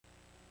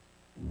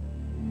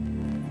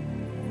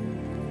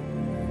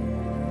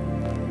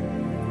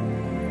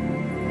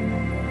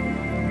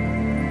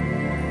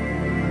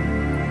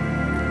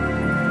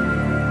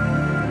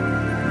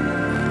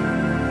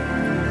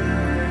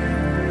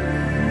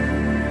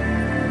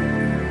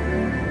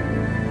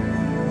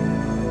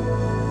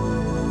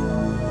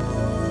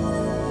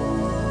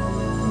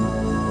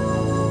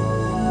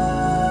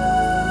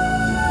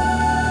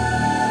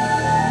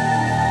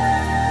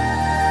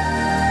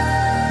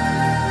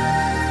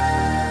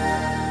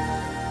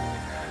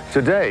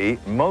Today,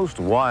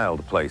 most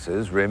wild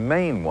places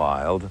remain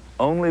wild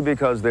only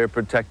because they're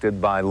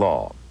protected by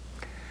law.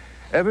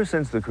 Ever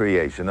since the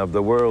creation of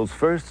the world's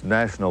first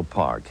national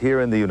park here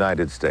in the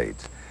United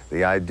States,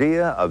 the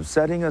idea of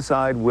setting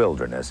aside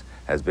wilderness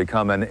has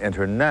become an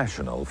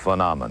international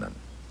phenomenon.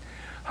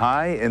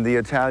 High in the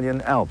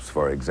Italian Alps,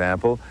 for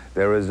example,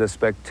 there is a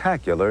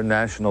spectacular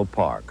national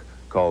park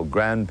called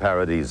Gran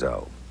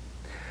Paradiso.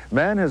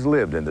 Man has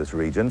lived in this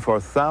region for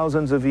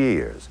thousands of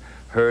years,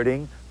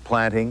 herding,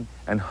 planting,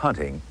 and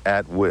hunting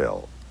at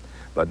will.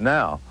 But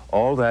now,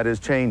 all that is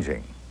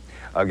changing.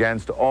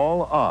 Against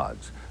all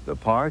odds, the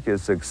park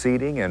is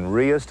succeeding in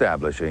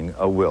reestablishing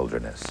a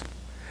wilderness.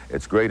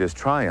 Its greatest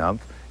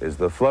triumph is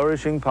the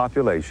flourishing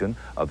population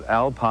of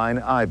Alpine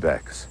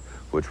ibex,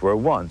 which were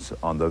once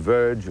on the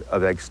verge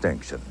of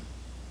extinction.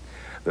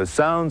 The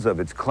sounds of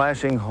its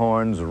clashing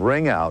horns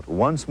ring out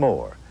once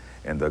more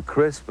in the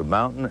crisp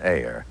mountain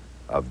air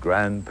of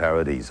Gran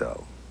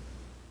Paradiso.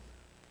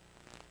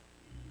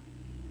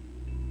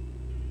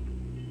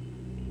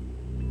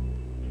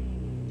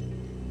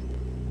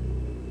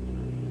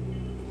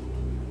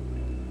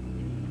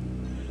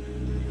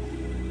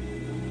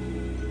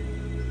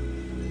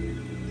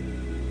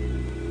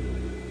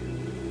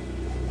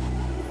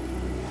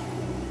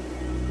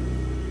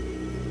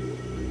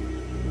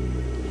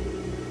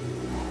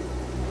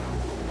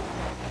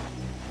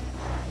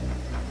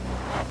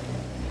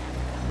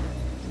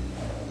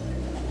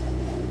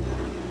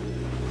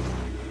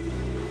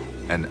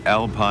 An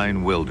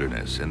alpine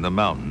wilderness in the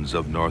mountains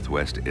of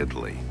northwest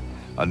Italy,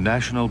 a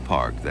national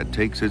park that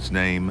takes its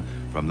name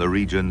from the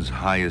region's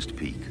highest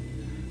peak,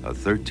 a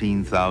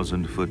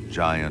 13,000-foot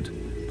giant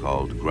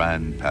called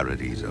Gran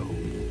Paradiso.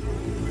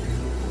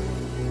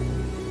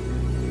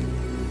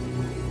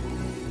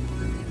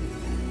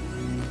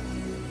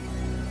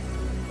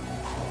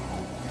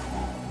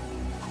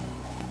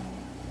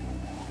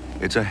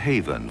 It's a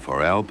haven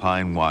for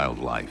alpine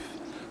wildlife,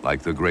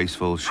 like the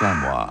graceful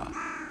chamois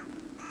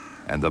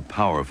and the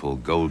powerful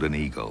golden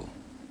eagle.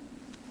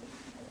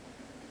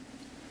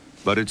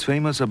 But it's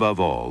famous above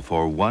all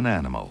for one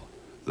animal,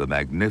 the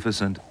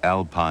magnificent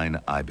Alpine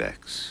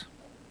ibex.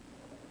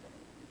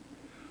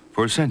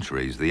 For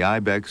centuries, the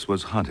ibex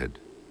was hunted,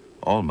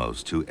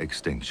 almost to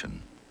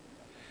extinction.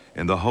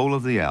 In the whole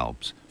of the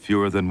Alps,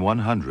 fewer than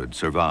 100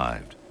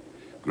 survived.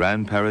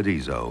 Gran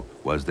Paradiso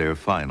was their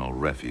final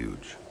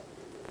refuge.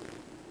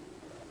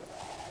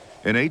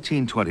 In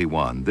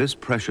 1821, this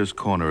precious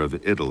corner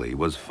of Italy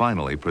was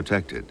finally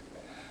protected.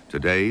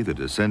 Today, the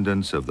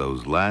descendants of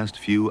those last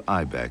few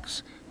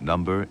ibex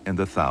number in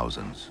the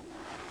thousands.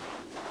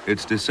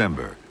 It's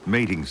December,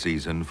 mating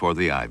season for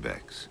the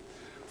ibex.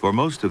 For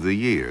most of the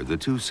year, the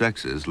two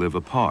sexes live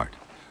apart,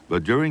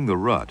 but during the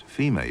rut,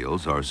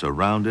 females are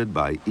surrounded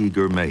by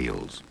eager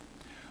males.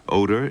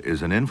 Odor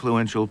is an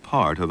influential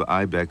part of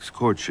ibex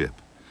courtship,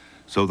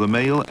 so the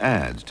male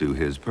adds to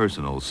his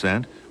personal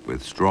scent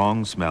with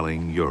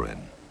strong-smelling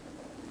urine.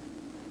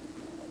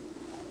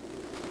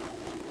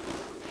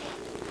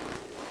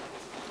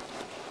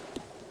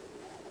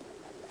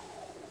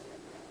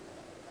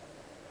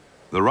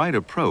 The right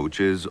approach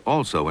is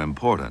also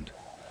important.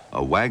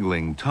 A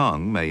waggling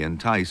tongue may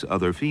entice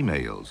other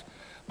females,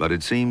 but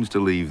it seems to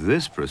leave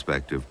this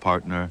prospective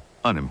partner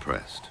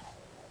unimpressed.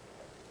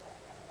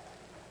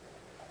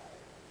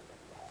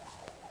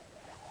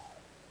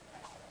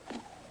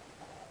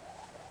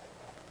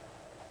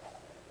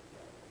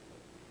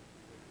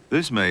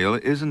 This male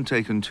isn't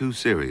taken too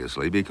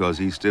seriously because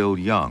he's still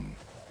young.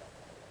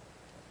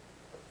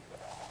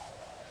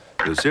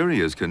 The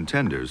serious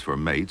contenders for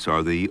mates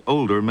are the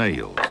older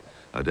males,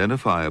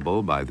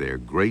 identifiable by their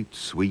great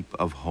sweep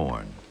of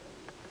horn.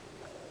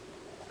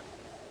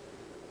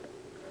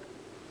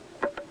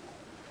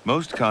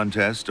 Most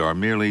contests are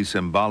merely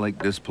symbolic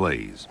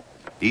displays.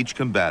 Each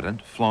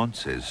combatant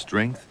flaunts his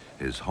strength,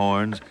 his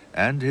horns,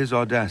 and his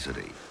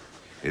audacity.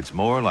 It's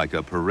more like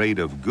a parade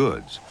of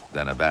goods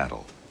than a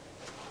battle.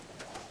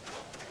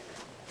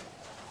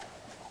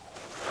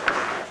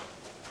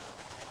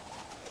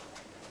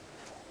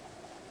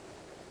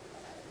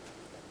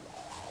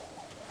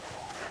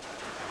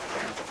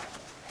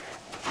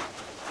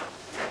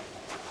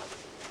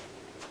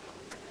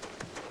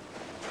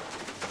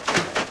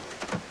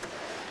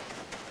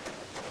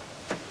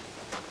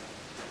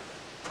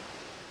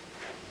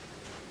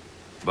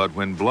 But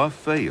when bluff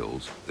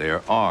fails,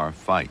 there are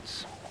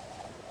fights.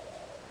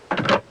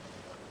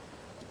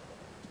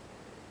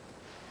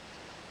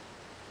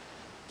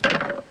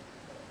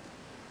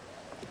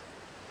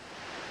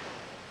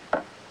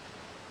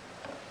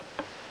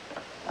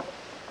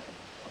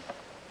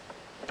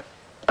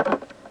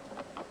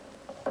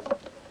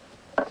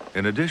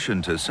 In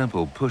addition to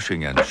simple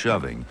pushing and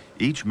shoving,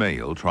 each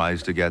male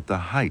tries to get the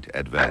height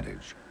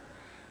advantage.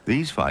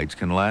 These fights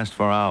can last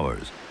for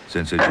hours,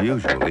 since it's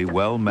usually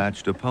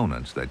well-matched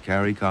opponents that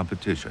carry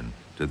competition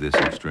to this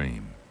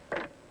extreme.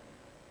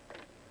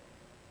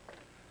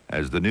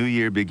 As the new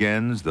year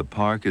begins, the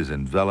park is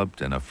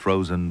enveloped in a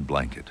frozen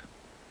blanket.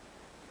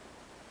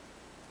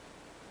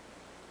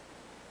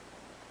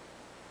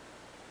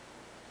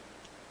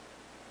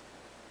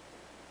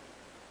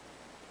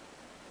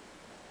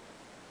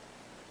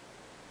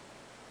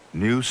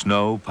 New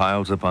snow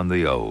piles upon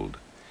the old.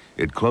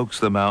 It cloaks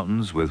the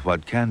mountains with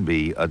what can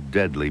be a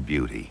deadly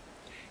beauty,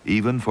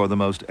 even for the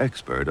most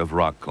expert of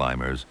rock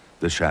climbers,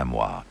 the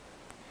chamois.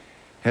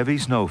 Heavy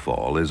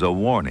snowfall is a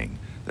warning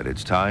that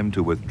it's time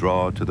to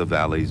withdraw to the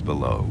valleys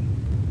below.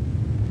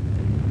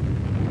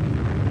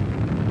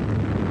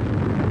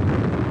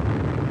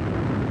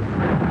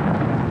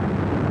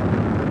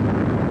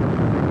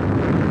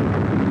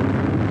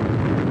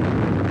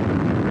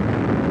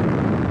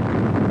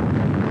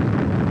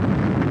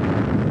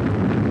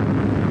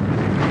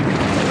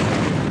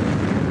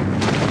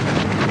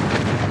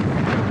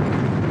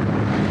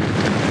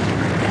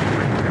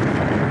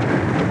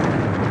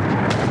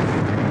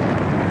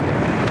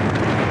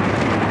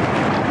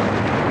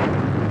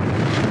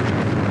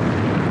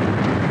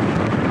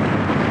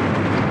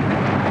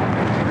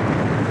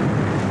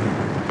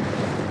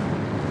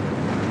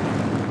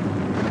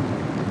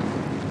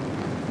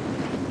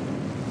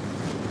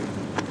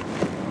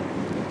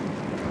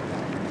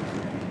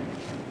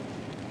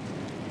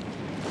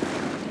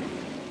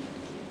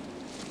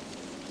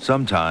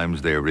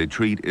 Sometimes their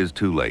retreat is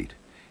too late.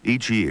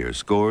 Each year,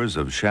 scores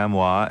of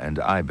chamois and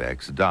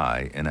ibex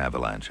die in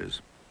avalanches.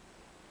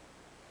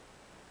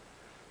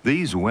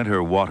 These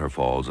winter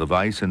waterfalls of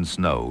ice and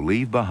snow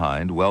leave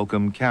behind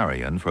welcome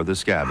carrion for the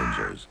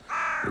scavengers,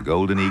 the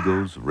golden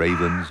eagles,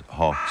 ravens,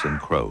 hawks, and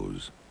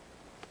crows.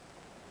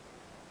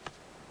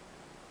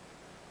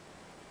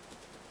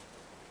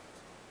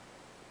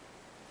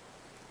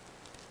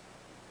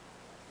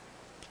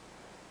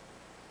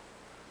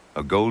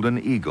 A golden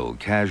eagle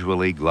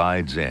casually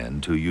glides in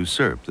to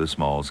usurp the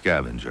small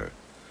scavenger.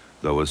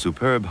 Though a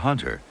superb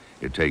hunter,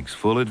 it takes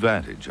full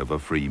advantage of a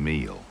free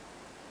meal.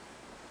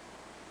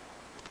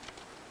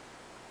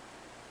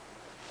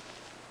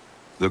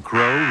 The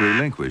crow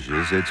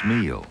relinquishes its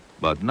meal,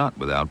 but not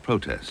without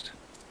protest.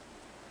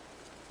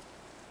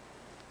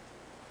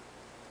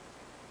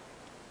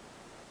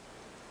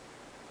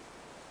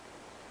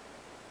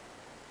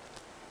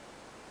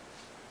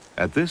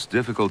 At this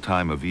difficult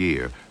time of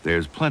year,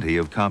 there's plenty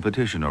of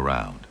competition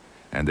around,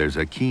 and there's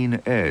a keen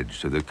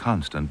edge to the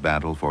constant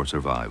battle for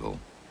survival.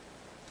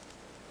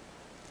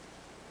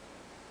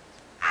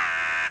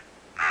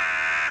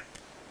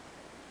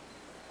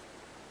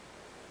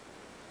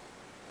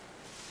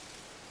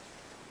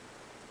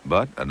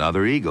 But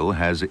another eagle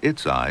has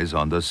its eyes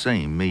on the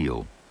same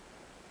meal.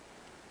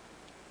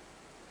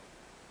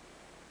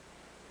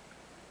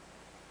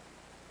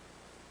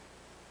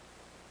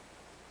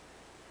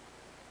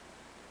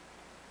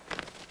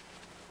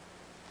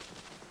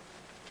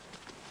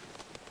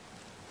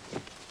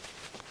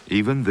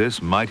 Even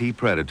this mighty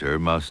predator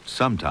must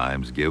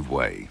sometimes give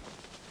way.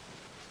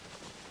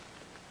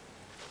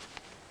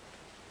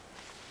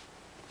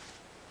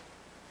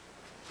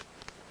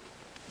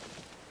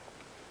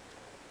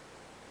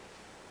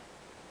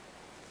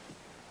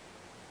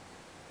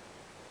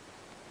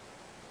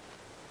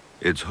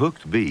 Its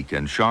hooked beak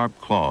and sharp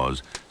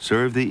claws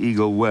serve the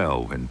eagle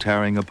well when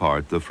tearing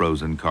apart the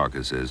frozen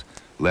carcasses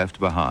left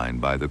behind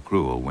by the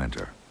cruel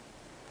winter.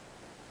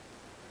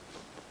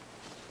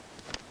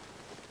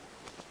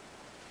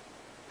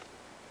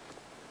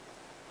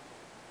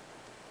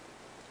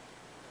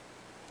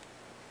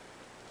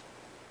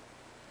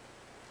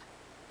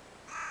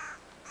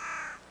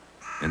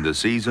 In the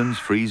season's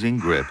freezing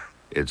grip,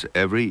 it's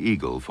every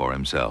eagle for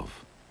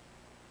himself.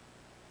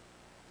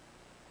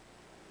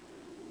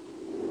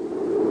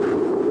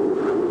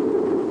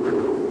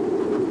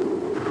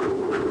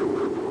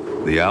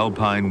 The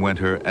Alpine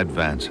winter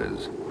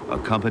advances,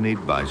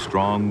 accompanied by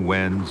strong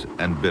winds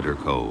and bitter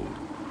cold.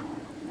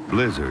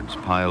 Blizzards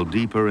pile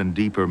deeper and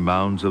deeper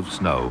mounds of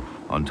snow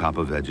on top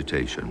of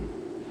vegetation.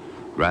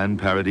 Gran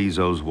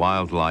Paradiso's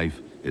wildlife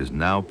is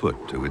now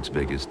put to its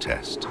biggest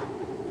test.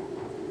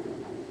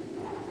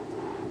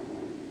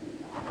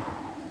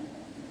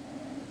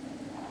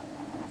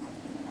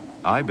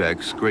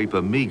 Ibex scrape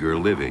a meager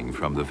living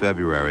from the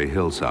February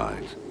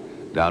hillsides.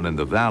 Down in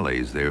the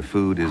valleys, their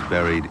food is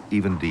buried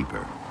even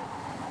deeper.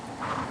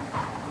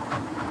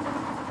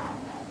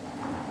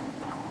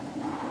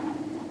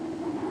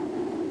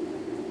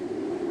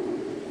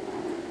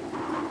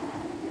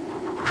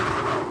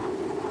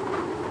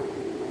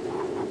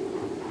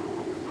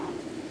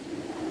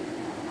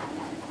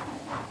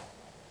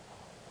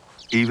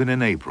 Even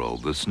in April,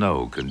 the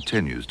snow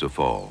continues to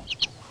fall.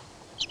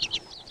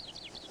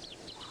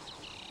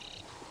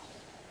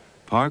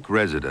 Park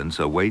residents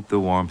await the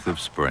warmth of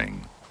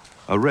spring.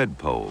 A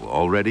redpoll,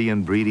 already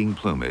in breeding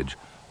plumage,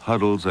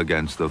 huddles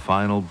against the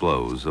final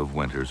blows of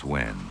winter's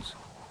winds.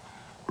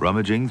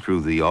 Rummaging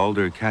through the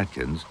alder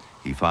catkins,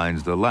 he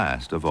finds the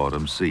last of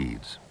autumn's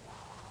seeds.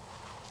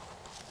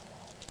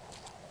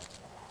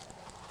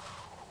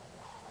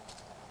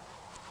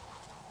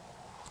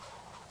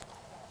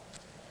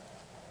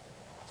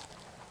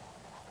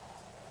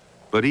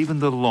 But even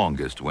the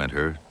longest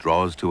winter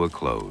draws to a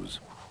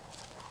close.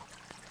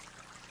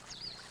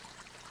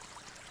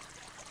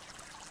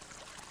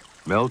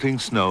 Melting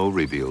snow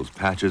reveals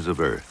patches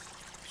of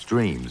earth,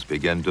 streams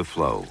begin to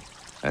flow,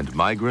 and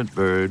migrant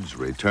birds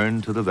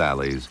return to the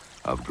valleys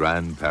of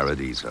Gran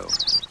Paradiso.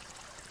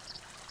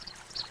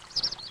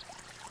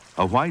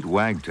 A white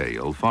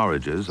wagtail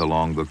forages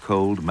along the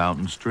cold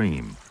mountain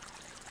stream.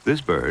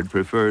 This bird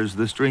prefers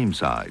the stream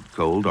side,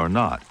 cold or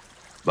not,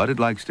 but it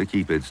likes to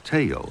keep its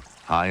tail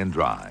high and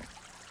dry.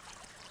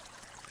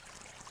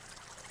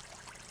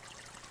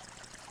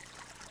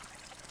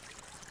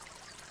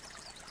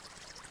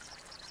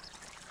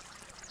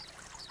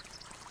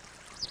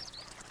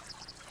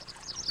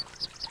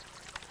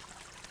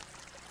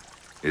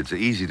 It's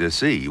easy to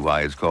see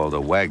why it's called a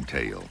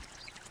wagtail.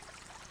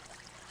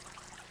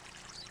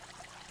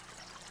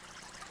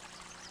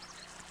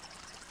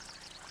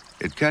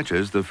 It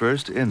catches the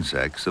first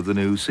insects of the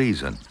new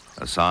season,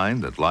 a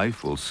sign that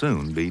life will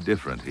soon be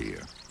different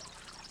here.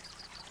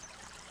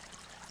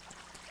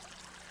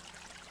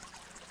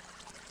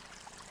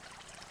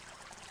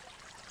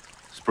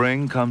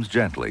 Spring comes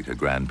gently to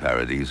Gran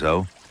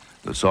Paradiso.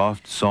 The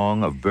soft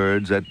song of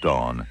birds at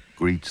dawn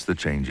greets the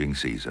changing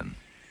season.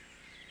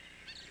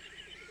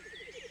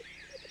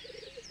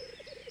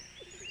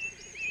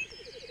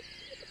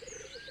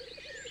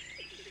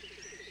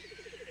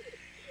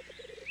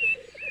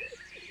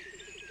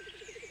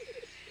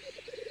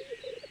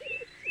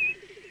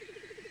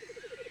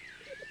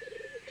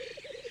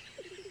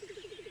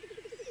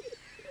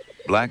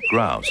 Black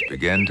grouse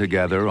begin to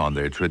gather on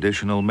their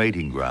traditional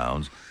mating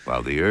grounds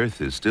while the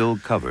earth is still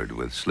covered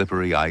with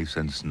slippery ice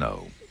and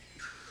snow.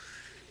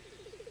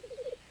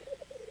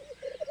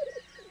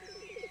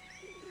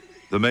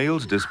 The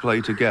males display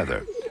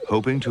together,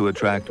 hoping to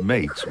attract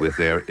mates with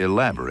their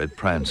elaborate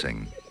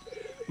prancing.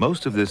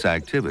 Most of this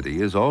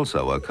activity is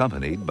also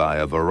accompanied by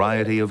a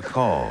variety of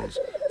calls,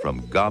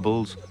 from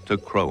gobbles to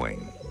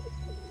crowing.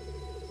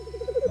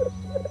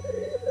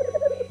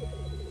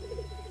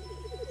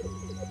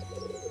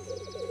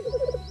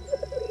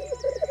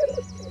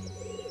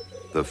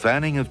 The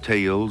fanning of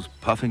tails,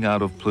 puffing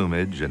out of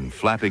plumage, and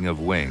flapping of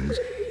wings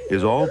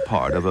is all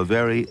part of a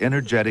very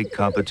energetic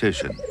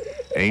competition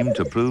aimed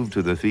to prove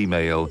to the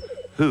female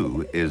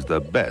who is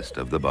the best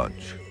of the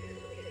bunch.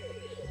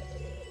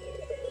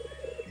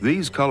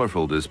 These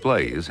colorful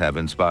displays have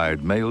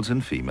inspired males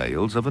and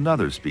females of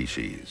another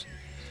species.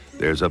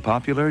 There's a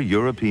popular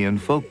European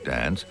folk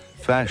dance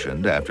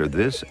fashioned after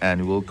this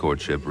annual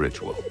courtship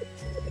ritual.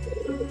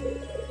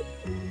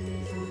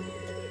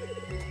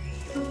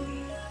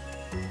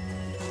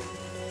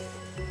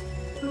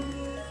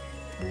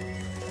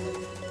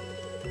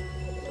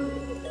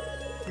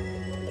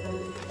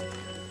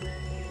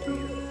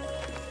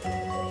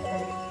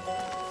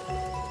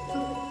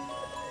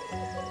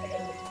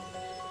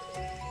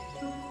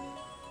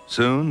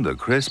 Soon, the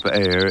crisp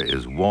air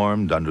is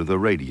warmed under the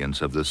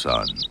radiance of the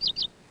sun.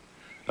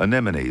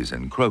 Anemones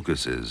and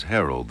crocuses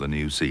herald the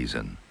new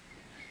season.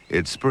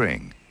 It's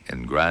spring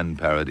in Gran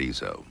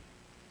Paradiso.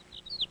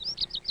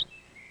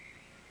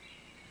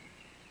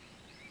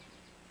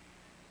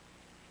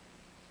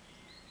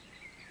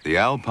 The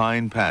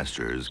Alpine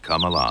pastures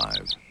come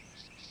alive.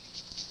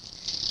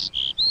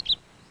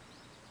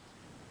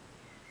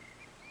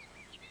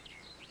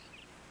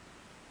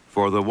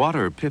 For the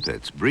water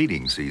pipit's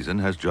breeding season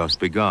has just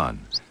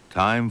begun.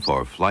 Time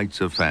for flights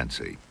of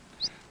fancy.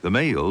 The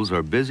males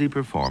are busy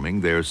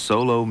performing their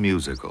solo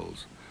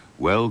musicals,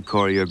 well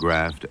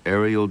choreographed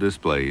aerial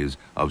displays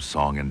of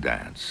song and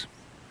dance.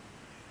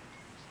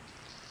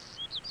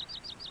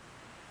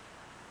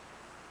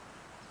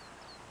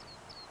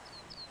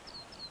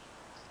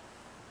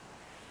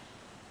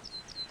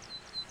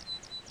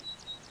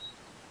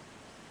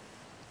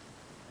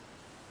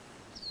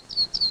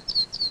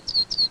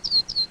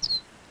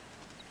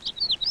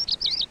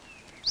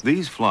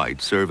 These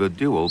flights serve a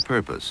dual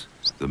purpose.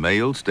 The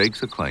male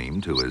stakes a claim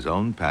to his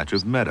own patch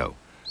of meadow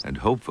and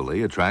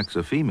hopefully attracts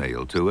a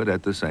female to it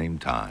at the same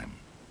time.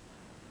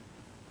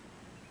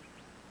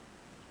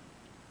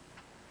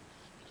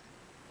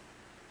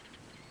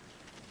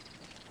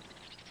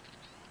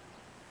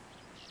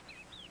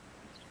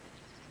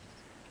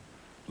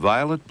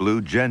 Violet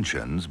blue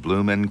gentians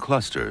bloom in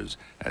clusters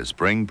as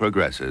spring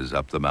progresses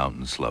up the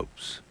mountain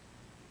slopes.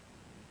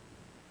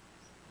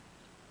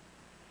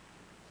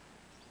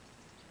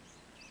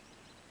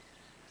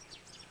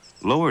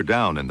 Lower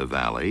down in the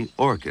valley,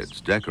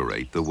 orchids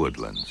decorate the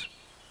woodlands.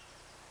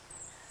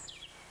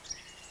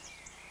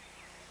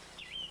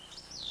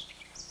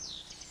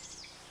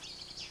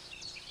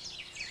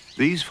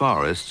 These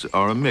forests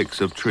are a mix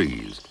of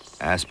trees,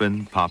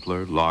 aspen,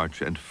 poplar,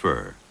 larch, and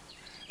fir,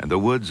 and the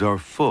woods are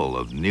full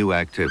of new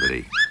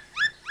activity.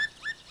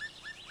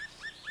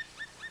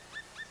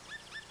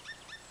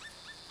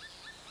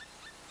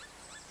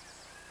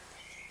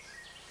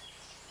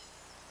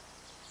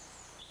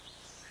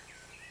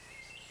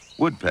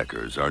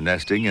 Woodpeckers are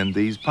nesting in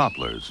these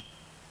poplars.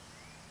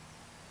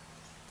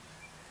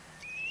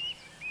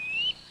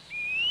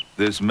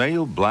 This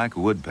male black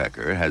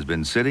woodpecker has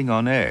been sitting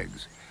on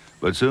eggs,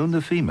 but soon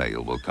the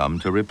female will come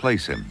to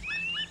replace him.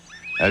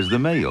 As the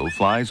male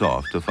flies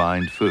off to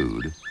find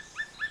food,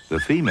 the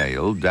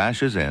female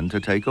dashes in to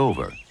take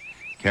over,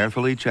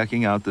 carefully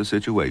checking out the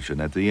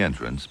situation at the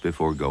entrance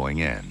before going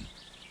in.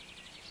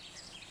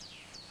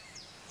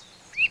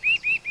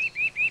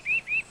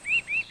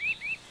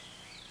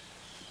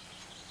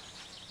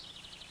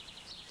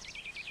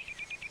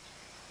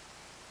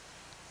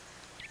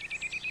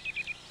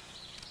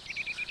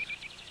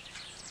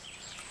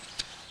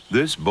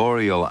 This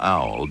boreal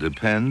owl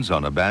depends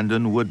on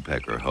abandoned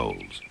woodpecker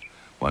holes.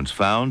 Once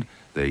found,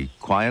 they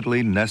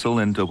quietly nestle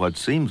into what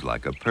seems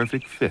like a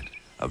perfect fit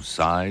of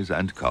size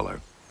and color.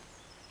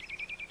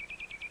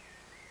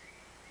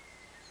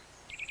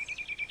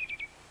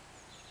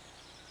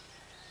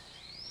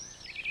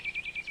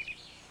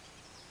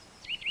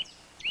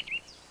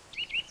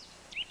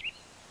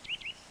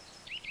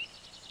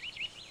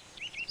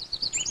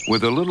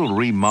 With a little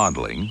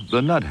remodeling,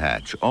 the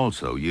nuthatch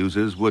also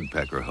uses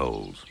woodpecker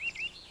holes.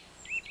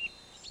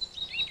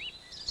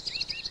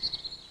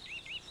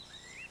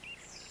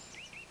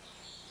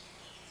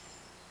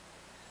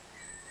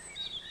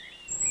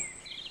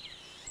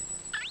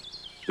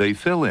 They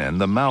fill in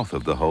the mouth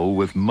of the hole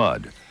with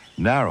mud,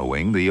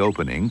 narrowing the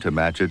opening to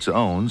match its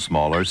own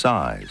smaller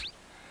size.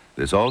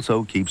 This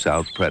also keeps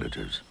out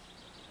predators.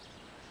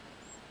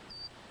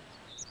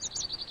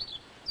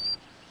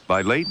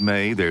 By late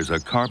May, there's a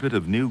carpet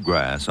of new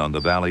grass on the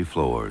valley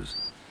floors.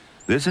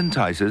 This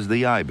entices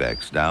the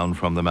ibex down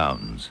from the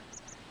mountains.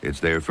 It's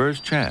their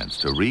first chance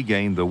to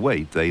regain the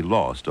weight they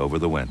lost over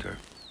the winter.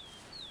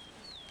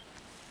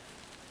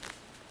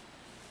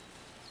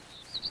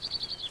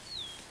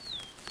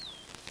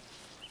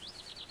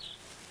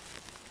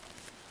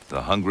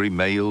 The hungry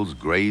males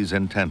graze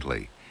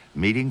intently,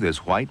 meeting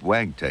this white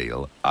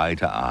wagtail eye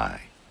to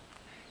eye.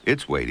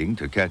 It's waiting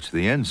to catch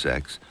the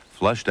insects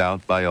flushed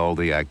out by all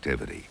the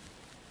activity.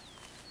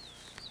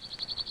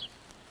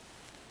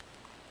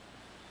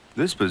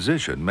 This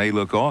position may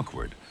look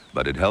awkward,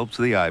 but it helps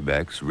the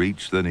ibex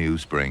reach the new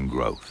spring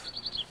growth.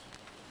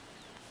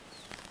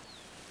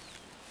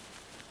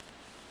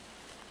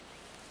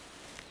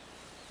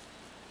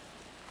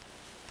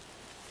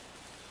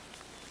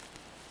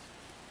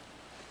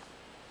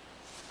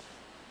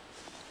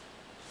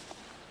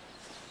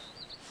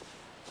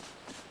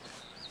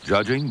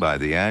 Judging by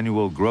the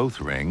annual growth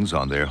rings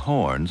on their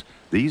horns,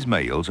 these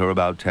males are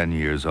about 10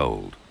 years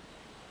old.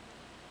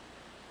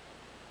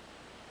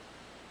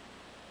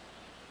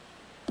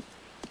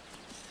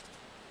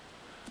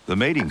 The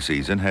mating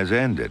season has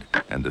ended,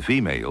 and the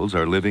females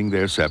are living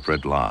their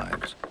separate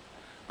lives.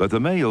 But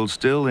the males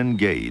still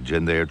engage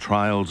in their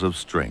trials of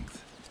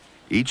strength.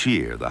 Each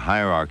year, the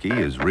hierarchy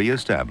is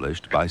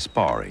reestablished by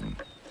sparring.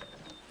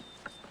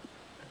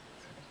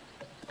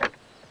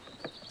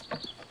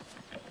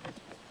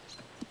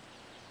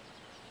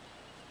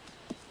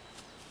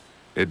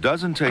 It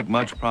doesn't take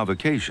much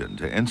provocation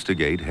to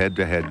instigate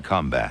head-to-head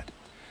combat.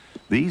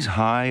 These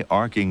high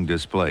arcing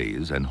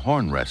displays and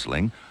horn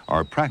wrestling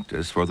are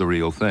practice for the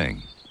real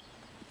thing.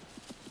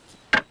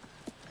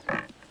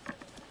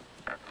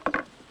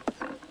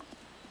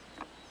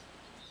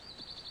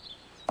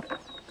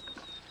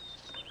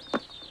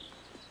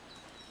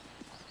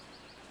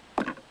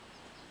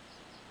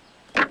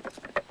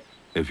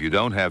 If you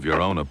don't have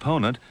your own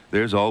opponent,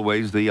 there's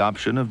always the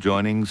option of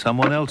joining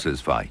someone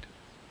else's fight.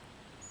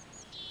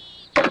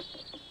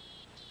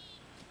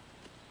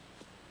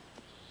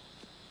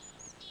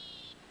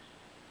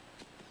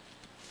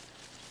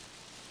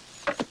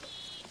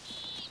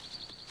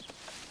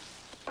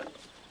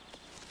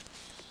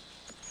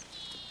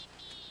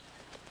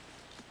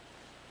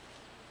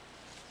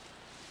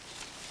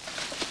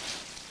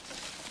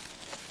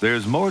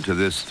 There's more to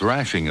this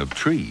thrashing of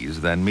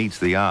trees than meets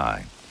the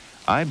eye.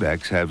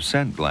 Ibex have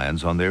scent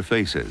glands on their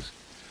faces.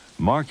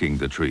 Marking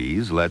the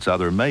trees lets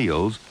other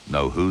males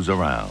know who's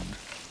around.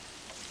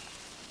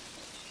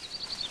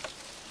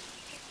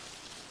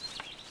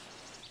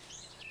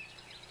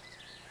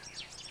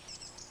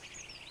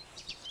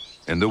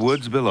 In the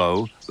woods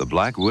below, the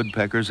black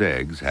woodpecker's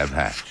eggs have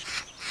hatched.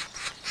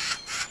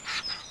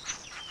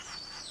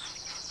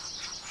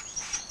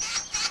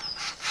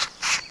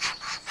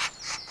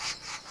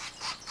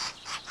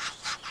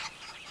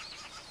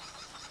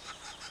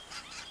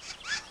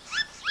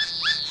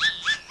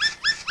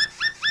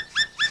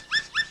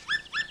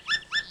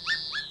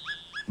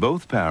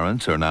 Both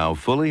parents are now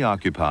fully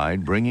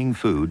occupied bringing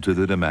food to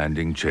the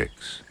demanding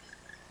chicks.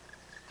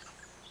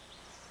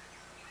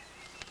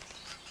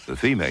 The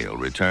female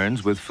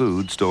returns with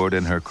food stored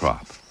in her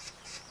crop.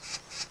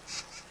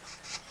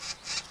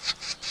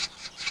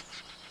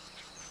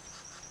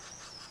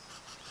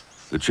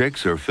 The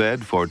chicks are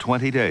fed for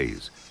 20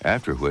 days,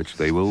 after which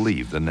they will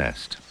leave the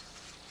nest.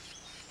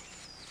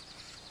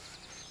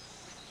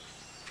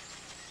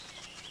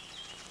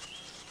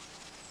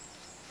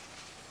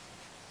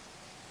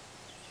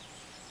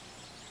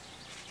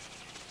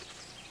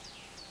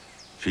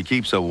 She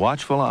keeps a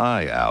watchful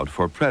eye out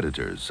for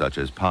predators such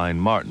as pine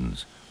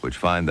martens, which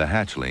find the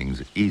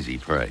hatchlings easy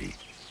prey.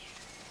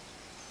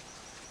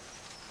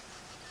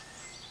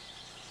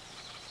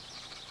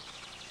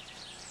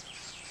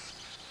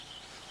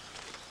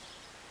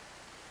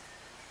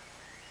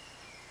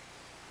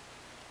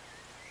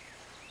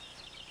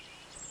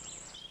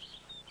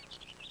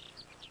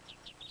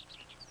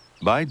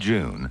 By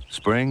June,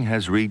 spring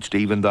has reached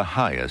even the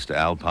highest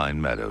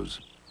alpine meadows.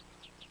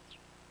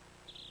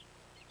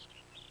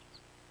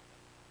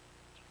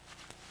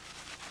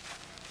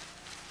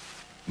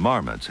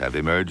 Marmots have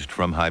emerged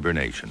from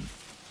hibernation.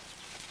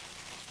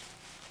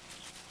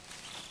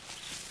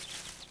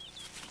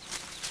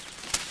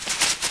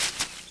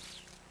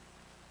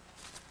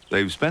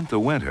 They've spent the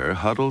winter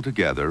huddled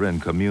together in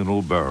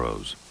communal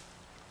burrows.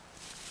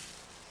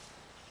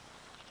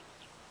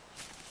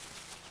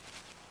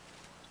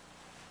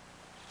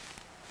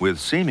 With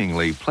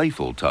seemingly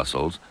playful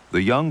tussles,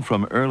 the young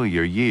from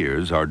earlier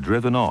years are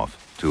driven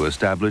off to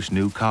establish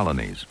new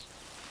colonies.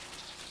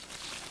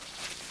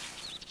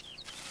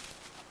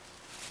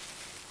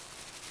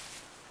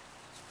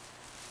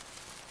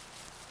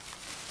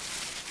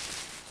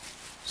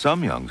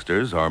 Some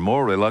youngsters are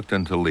more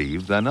reluctant to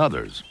leave than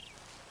others.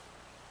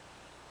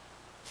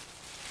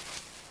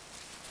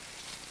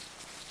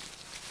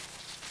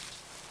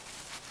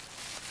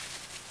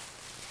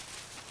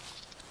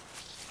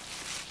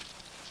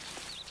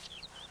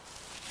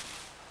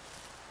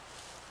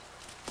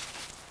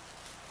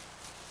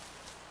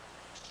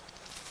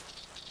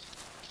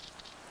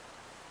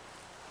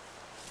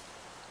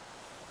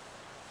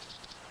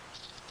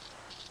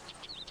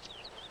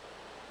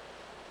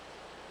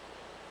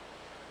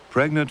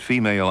 Pregnant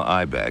female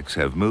ibex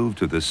have moved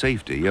to the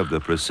safety of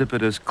the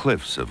precipitous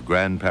cliffs of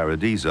Gran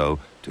Paradiso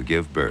to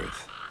give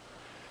birth.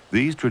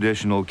 These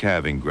traditional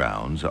calving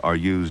grounds are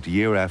used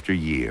year after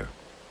year.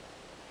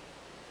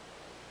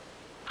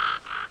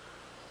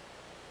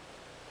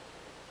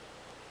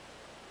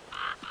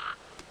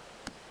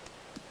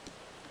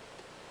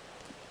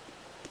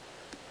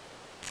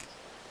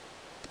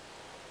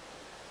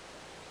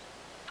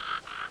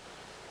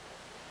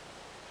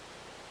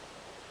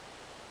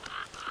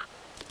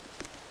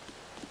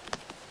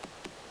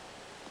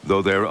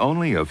 Though they're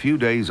only a few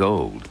days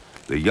old,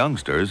 the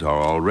youngsters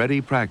are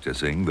already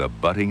practicing the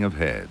butting of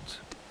heads.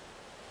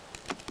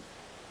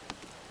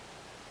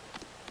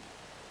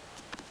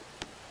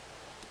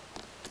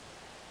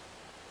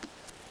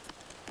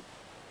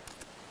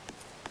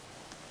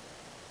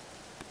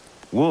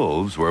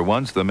 Wolves were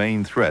once the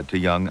main threat to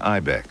young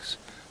ibex,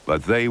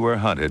 but they were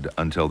hunted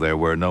until there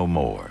were no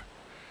more.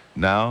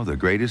 Now the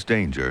greatest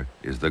danger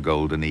is the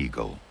golden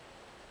eagle.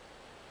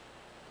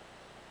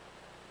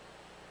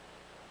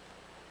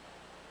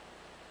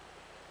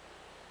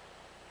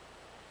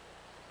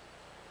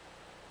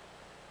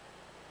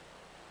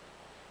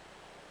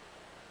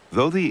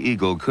 Though the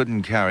eagle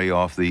couldn't carry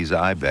off these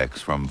ibex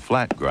from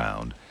flat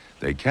ground,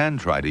 they can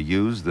try to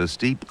use the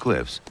steep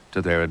cliffs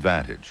to their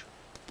advantage.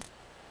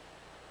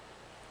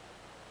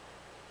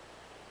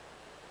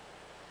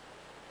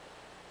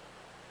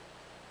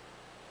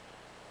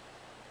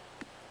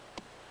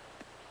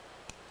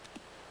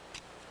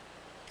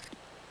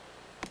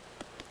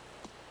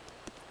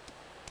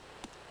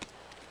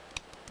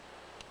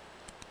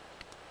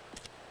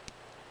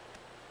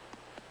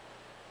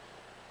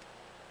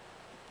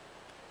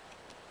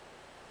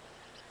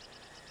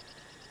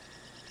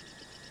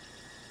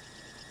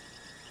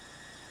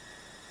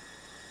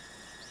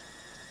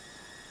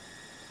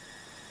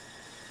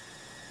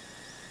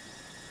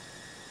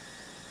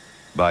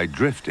 By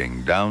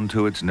drifting down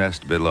to its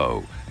nest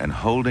below and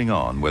holding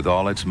on with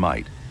all its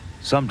might,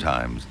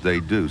 sometimes they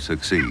do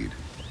succeed.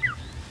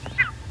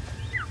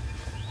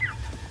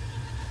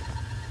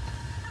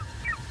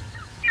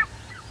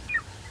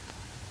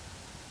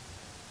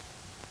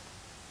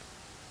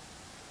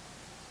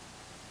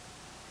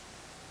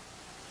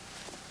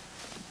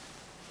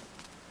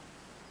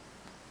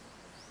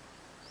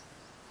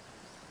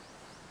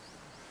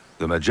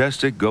 The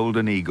majestic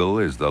golden eagle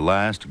is the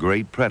last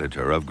great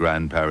predator of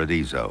Gran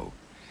Paradiso.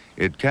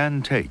 It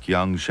can take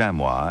young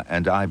chamois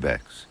and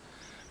ibex,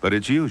 but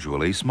it's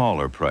usually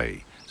smaller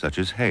prey, such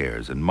as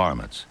hares and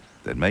marmots,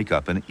 that make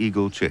up an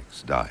eagle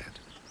chick's diet.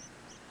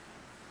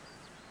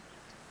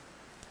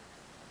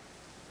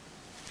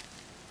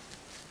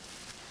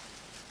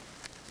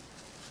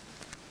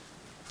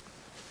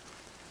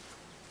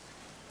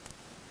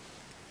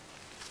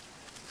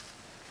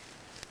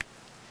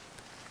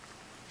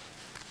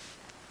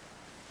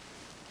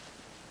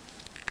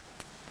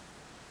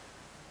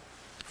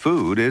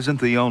 Food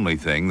isn't the only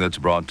thing that's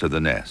brought to the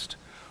nest.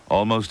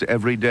 Almost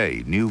every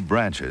day, new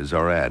branches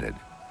are added.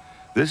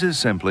 This is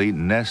simply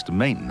nest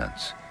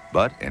maintenance,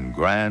 but in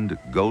grand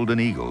golden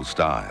eagle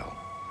style.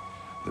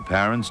 The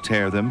parents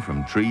tear them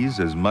from trees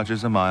as much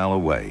as a mile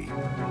away.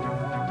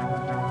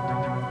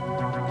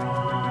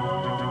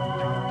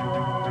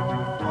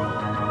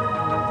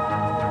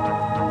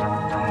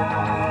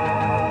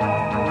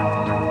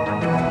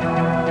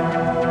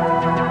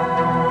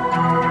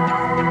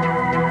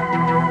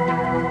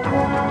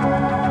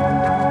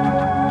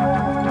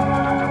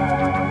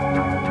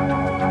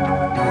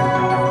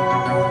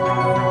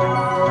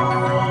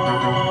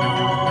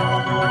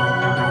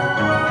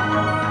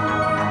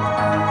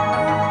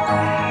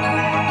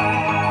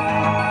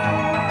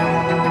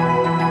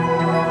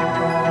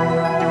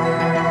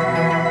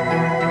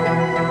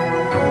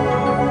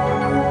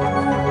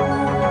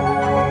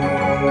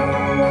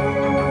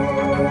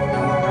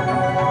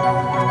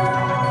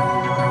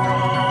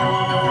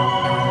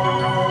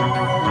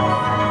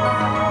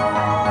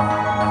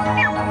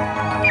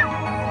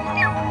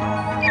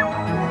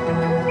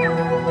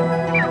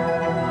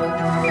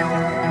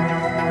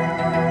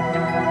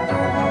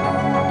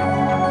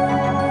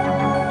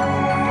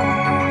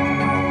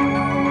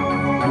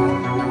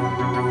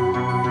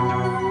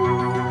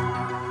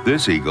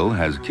 This eagle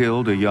has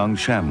killed a young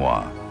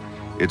chamois.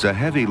 It's a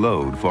heavy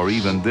load for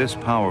even this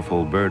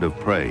powerful bird of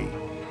prey,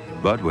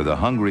 but with a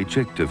hungry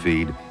chick to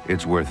feed,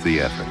 it's worth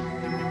the effort.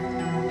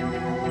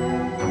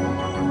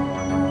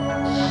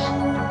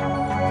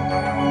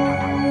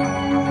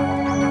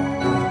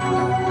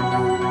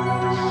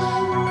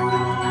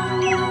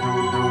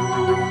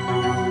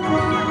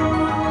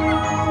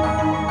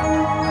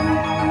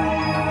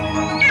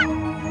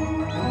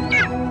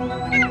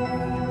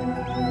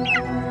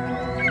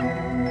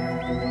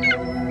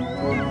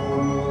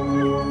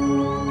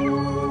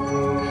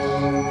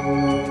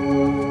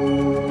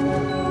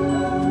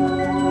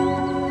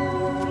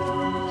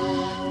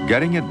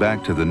 Getting it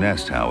back to the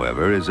nest,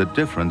 however, is a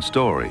different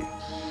story.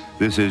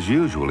 This is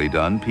usually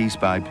done piece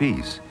by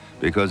piece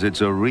because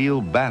it's a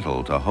real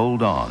battle to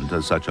hold on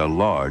to such a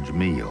large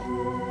meal.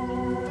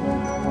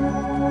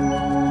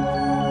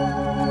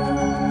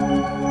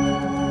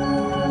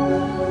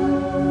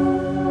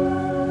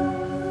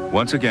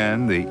 Once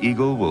again, the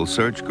eagle will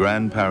search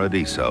Gran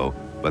Paradiso,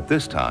 but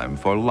this time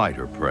for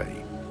lighter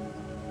prey.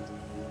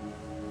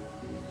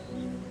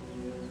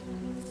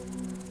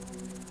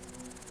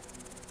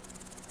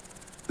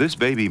 This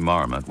baby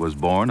marmot was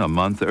born a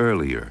month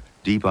earlier,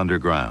 deep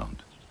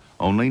underground.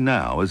 Only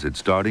now is it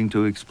starting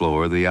to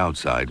explore the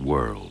outside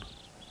world.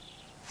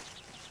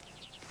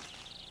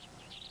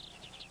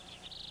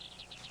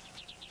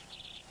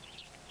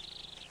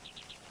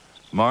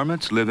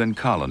 Marmots live in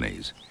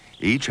colonies.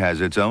 Each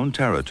has its own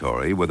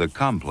territory with a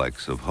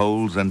complex of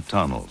holes and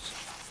tunnels.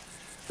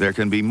 There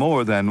can be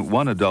more than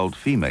one adult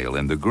female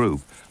in the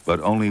group,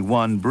 but only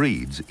one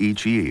breeds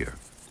each year.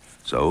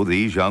 So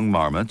these young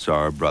marmots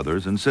are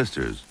brothers and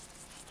sisters.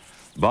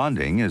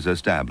 Bonding is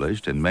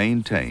established and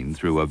maintained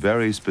through a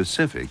very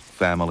specific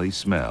family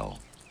smell.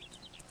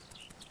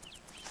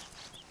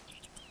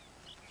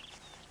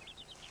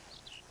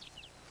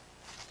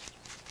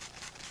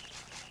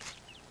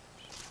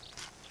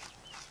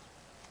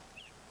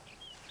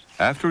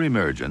 After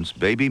emergence,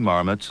 baby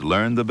marmots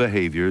learn the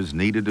behaviors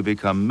needed to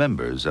become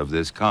members of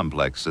this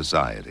complex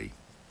society.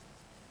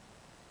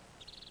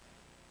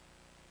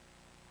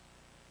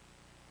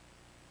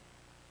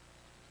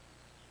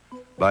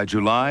 By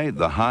July,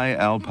 the high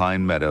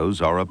alpine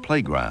meadows are a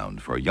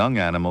playground for young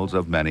animals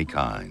of many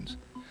kinds.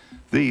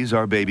 These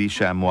are baby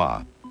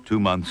chamois, 2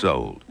 months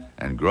old,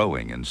 and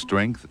growing in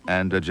strength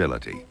and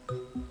agility.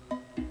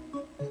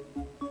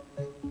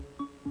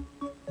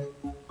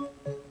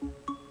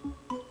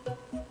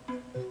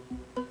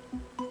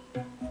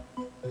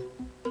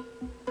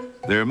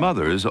 Their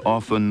mothers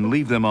often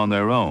leave them on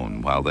their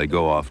own while they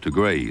go off to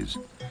graze.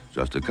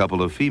 Just a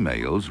couple of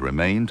females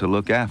remain to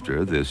look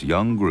after this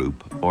young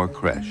group or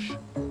creche.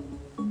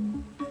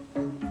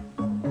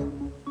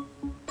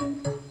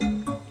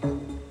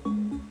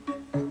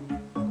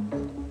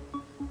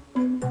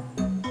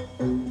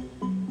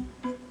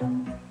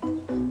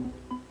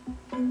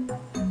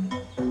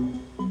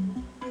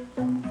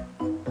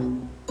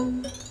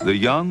 The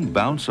young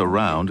bounce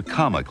around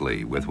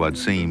comically with what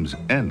seems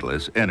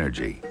endless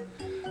energy.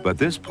 But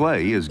this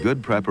play is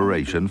good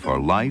preparation for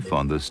life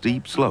on the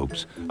steep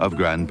slopes of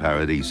Gran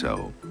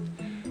Paradiso.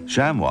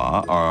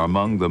 Chamois are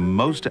among the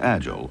most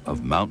agile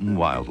of mountain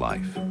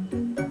wildlife.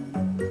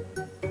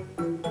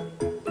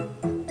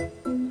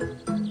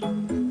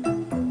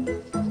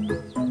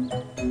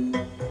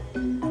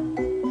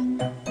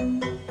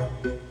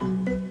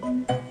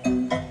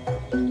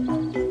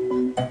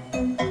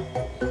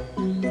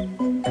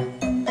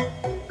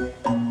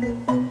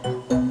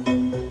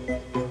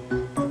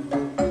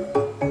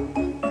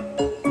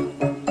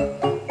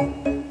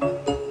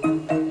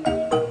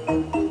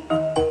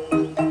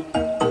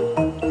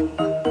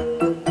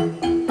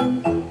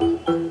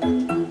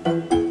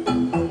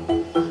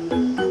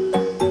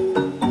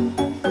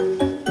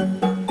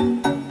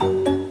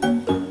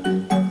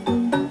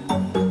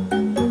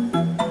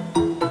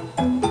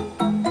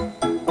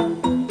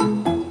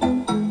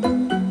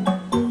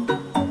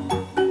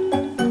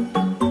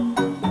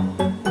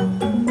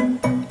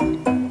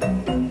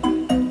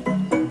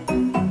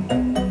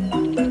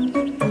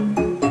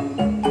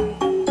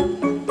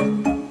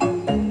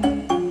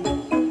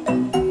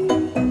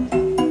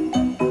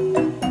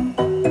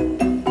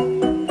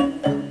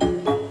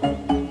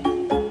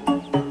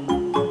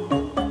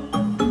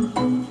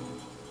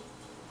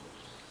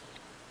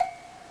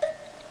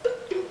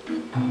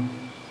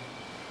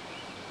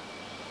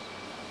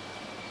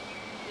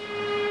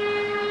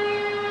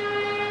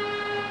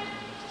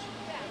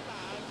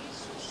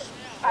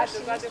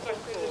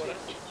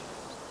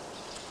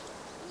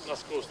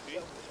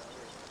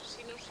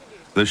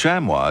 The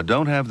chamois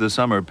don't have the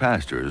summer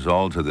pastures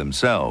all to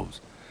themselves.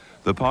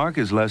 The park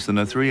is less than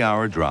a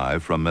 3-hour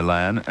drive from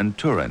Milan and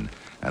Turin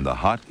and the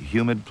hot,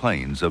 humid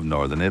plains of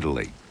northern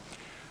Italy.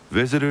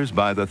 Visitors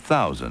by the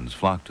thousands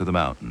flock to the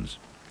mountains.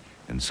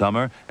 In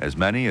summer, as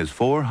many as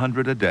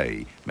 400 a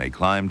day may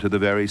climb to the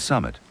very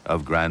summit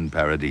of Gran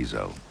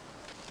Paradiso.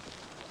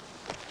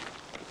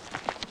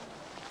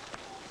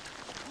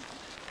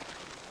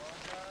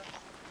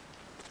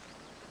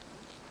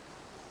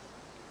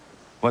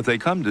 What they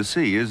come to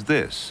see is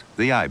this,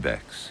 the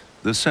ibex,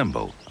 the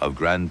symbol of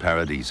Gran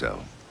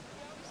Paradiso.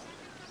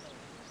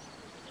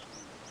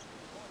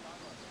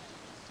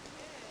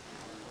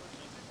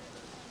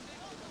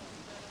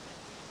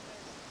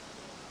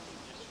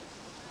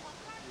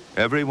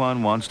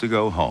 Everyone wants to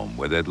go home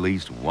with at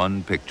least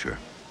one picture.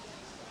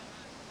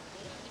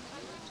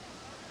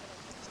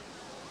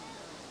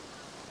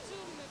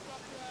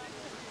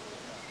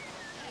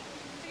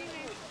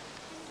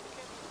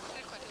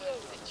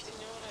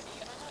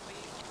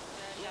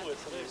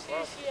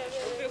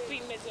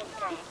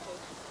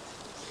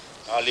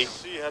 lì,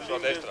 su a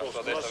destra,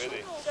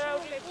 vedi?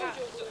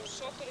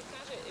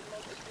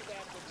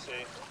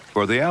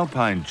 For the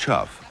Alpine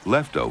chough,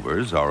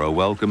 leftovers are a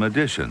welcome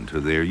addition to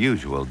their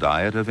usual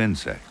diet of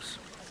insects.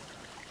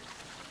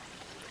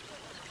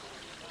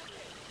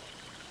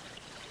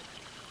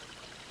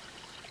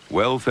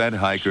 Well-fed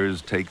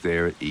hikers take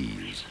their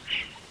ease,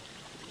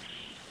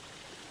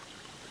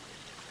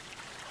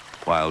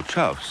 while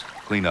choughs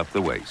clean up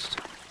the waste.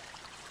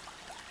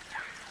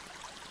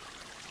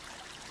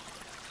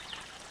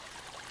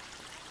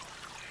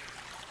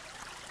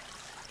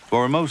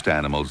 For most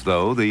animals,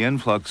 though, the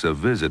influx of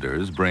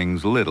visitors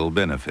brings little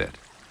benefit.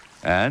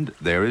 And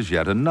there is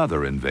yet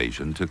another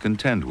invasion to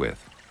contend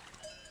with.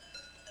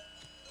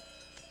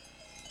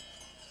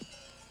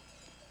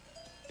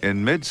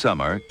 In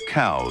midsummer,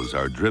 cows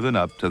are driven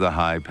up to the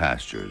high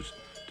pastures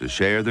to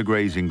share the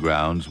grazing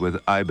grounds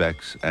with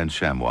ibex and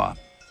chamois.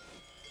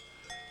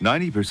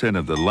 90%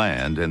 of the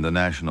land in the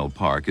national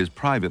park is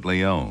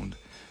privately owned,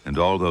 and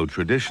although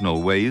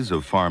traditional ways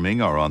of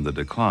farming are on the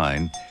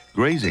decline,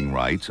 grazing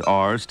rights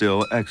are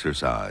still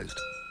exercised.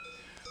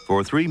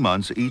 For 3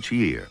 months each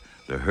year,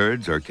 the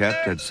herds are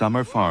kept at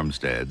summer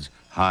farmsteads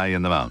high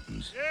in the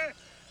mountains.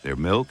 Their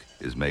milk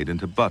is made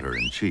into butter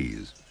and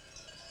cheese.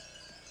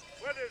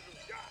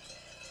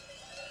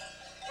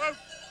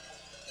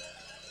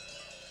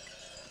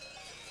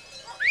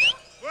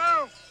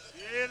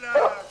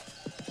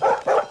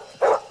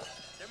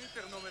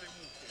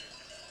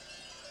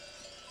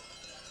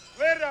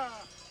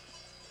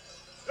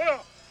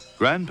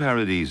 Gran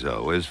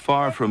Paradiso is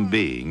far from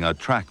being a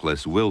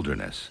trackless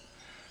wilderness.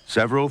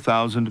 Several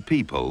thousand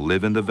people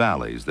live in the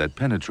valleys that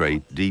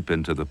penetrate deep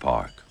into the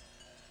park.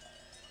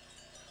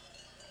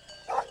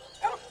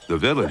 The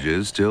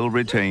villages still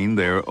retain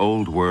their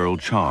old world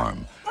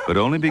charm, but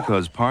only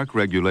because park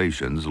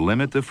regulations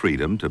limit the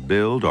freedom to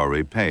build or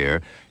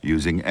repair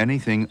using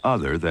anything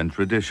other than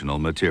traditional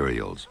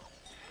materials.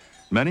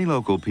 Many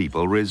local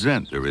people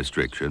resent the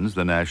restrictions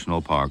the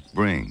national park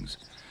brings.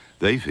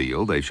 They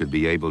feel they should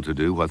be able to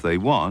do what they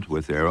want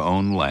with their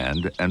own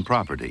land and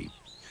property.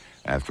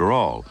 After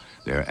all,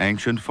 their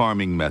ancient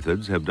farming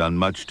methods have done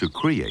much to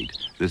create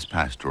this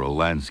pastoral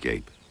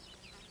landscape.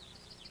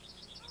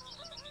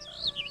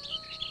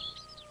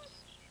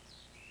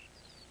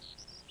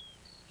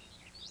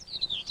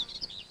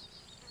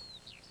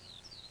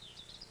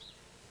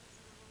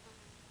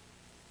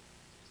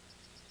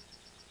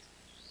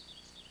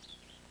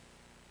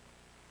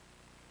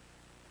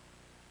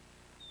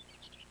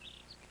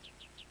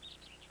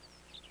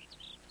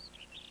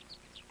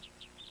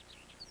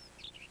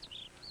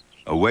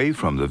 Away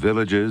from the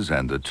villages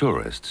and the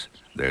tourists,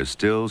 there's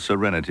still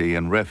serenity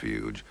and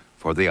refuge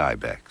for the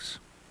ibex.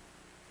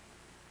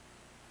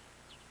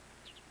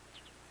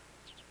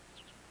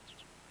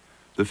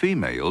 The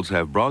females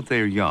have brought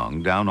their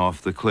young down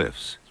off the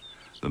cliffs.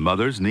 The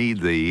mothers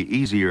need the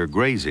easier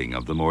grazing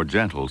of the more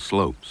gentle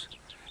slopes,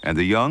 and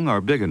the young are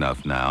big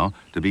enough now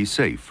to be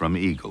safe from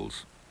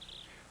eagles.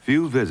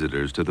 Few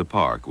visitors to the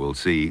park will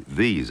see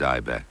these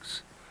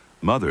ibex.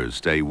 Mothers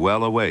stay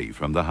well away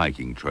from the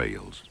hiking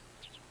trails.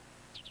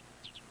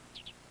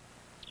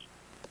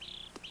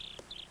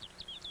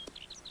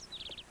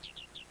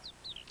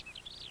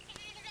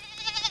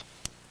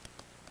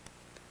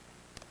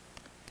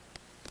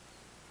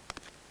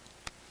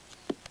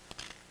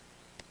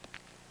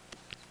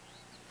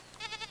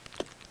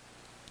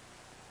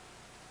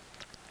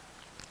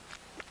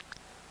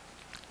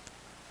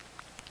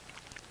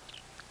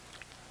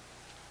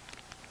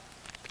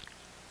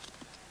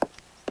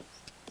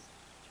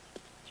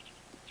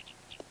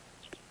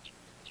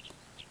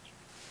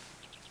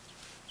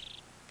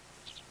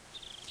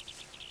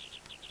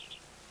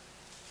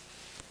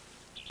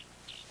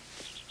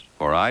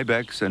 For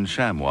ibex and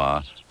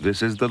chamois,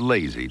 this is the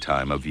lazy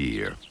time of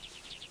year.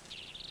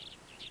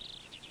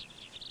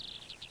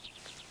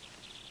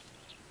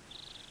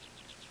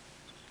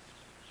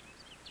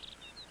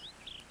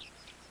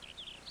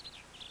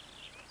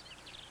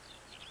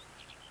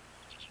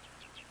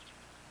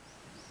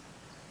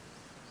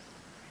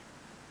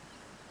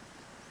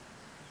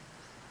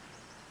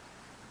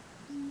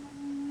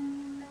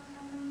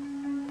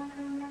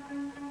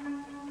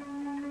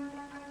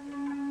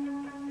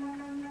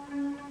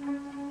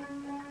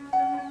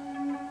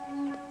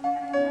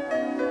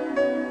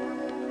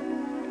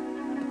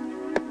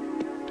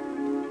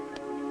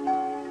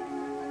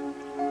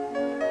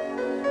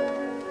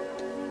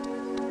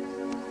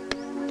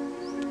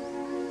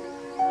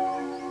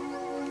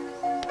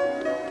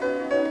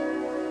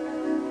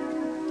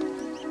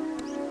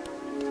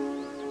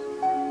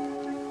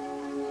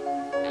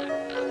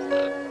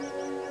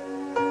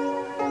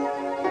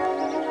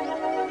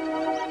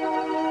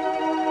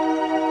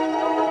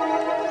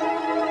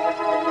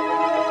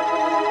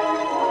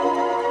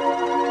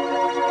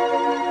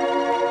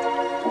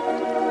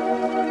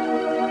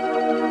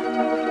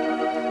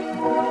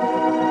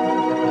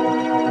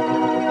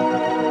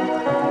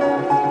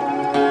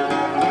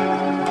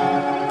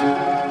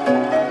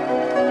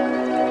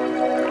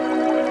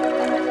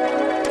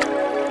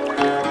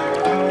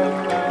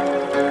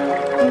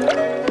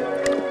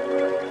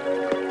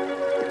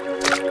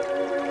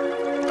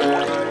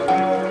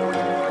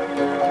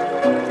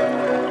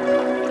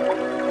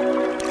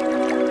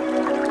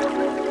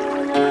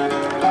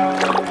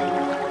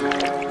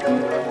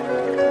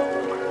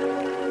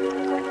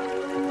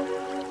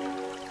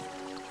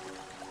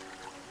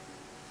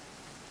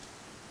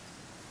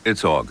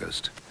 It's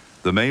August.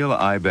 The male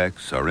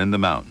ibex are in the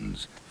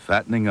mountains,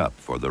 fattening up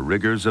for the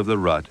rigors of the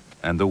rut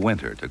and the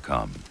winter to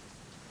come.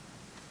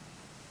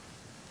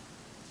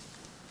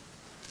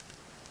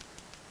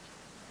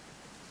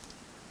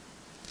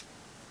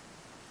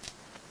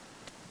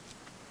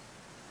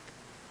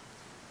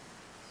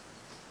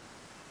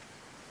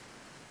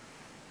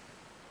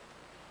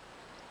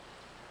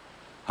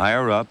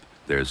 Higher up,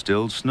 there's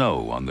still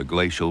snow on the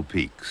glacial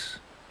peaks.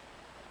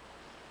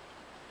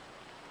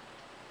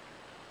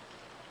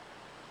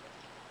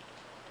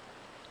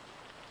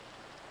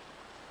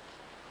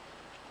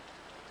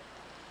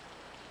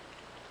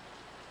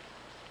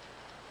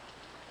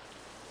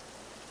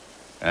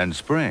 And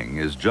spring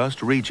is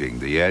just reaching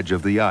the edge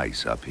of the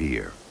ice up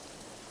here.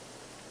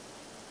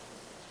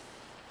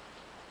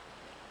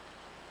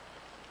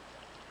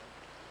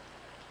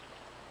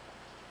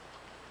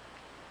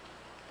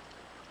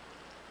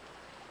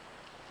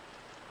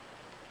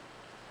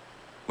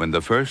 When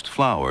the first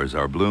flowers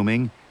are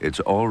blooming,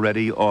 it's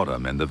already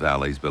autumn in the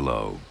valleys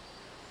below.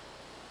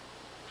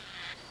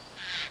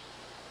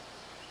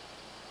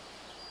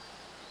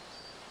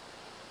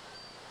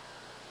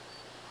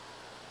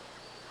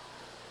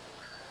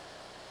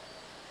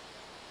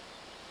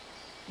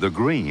 The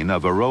green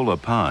of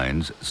Arola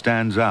pines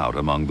stands out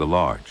among the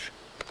larch.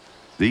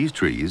 These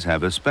trees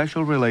have a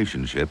special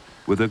relationship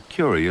with a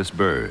curious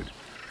bird,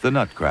 the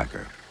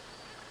nutcracker.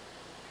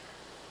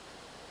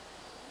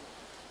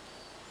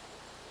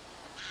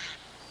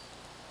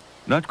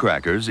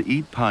 Nutcrackers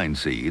eat pine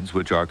seeds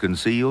which are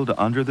concealed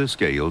under the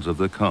scales of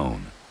the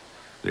cone.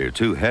 They're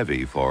too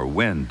heavy for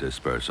wind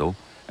dispersal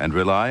and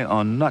rely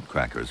on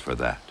nutcrackers for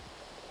that.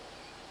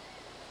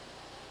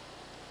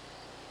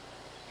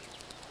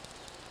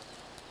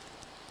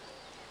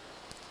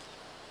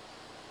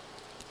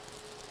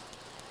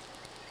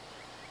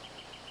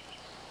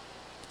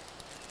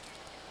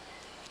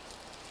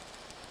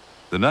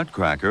 The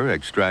nutcracker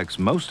extracts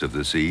most of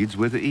the seeds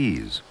with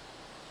ease.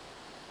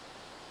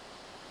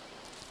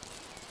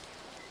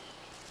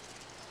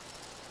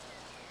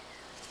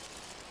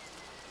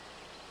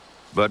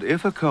 But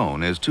if a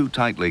cone is too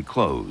tightly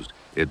closed,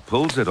 it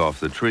pulls it off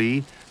the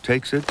tree,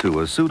 takes it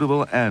to a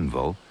suitable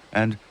anvil,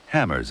 and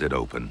hammers it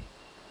open.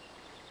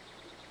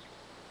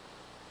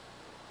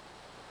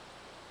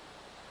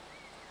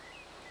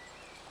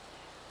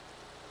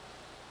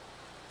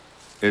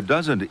 It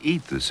doesn't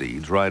eat the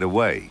seeds right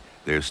away.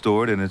 They're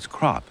stored in its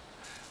crop.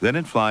 Then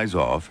it flies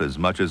off as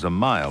much as a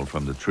mile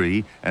from the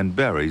tree and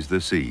buries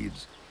the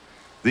seeds.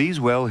 These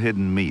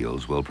well-hidden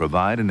meals will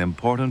provide an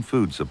important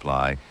food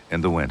supply in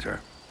the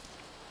winter.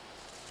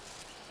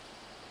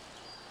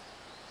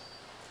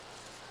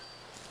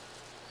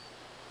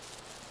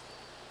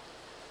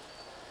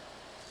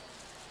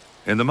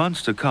 In the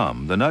months to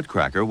come, the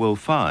nutcracker will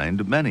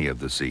find many of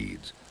the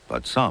seeds,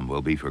 but some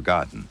will be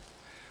forgotten.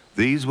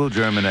 These will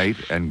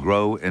germinate and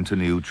grow into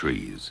new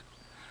trees.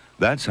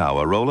 That's how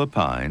Arola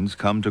pines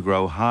come to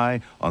grow high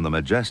on the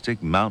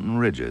majestic mountain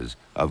ridges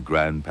of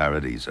Gran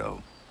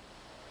Paradiso.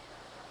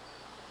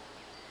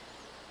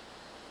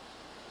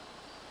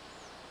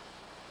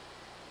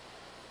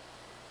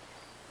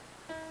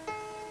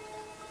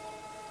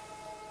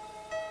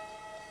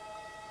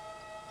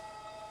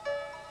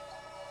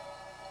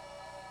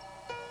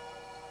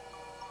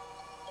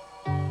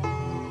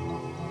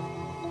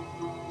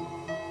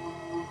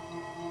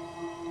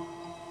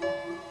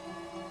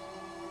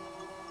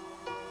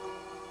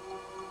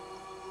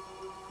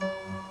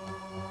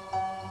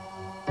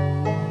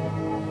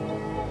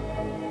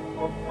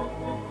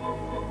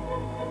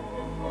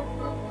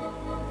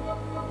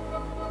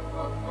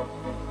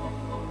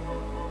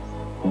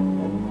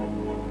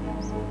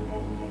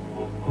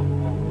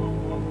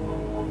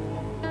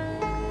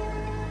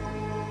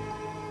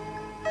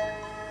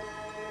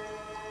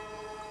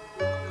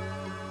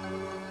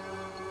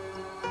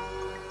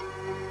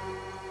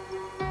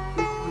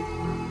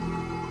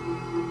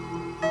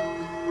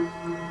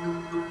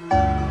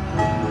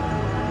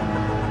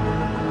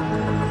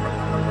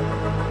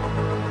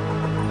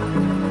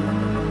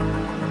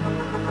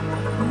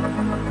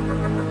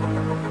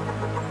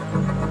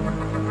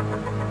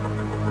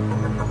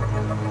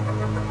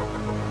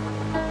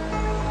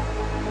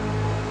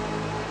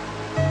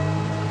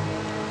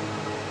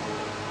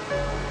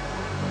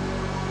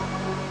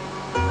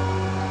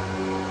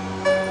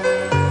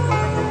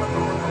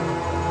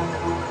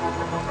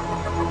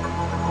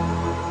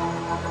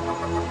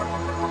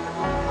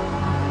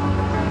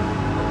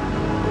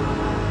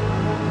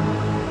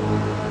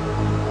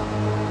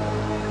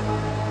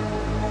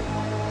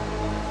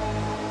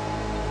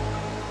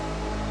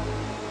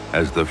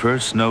 As the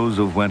first snows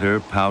of winter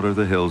powder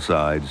the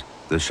hillsides,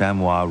 the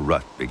chamois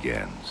rut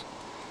begins.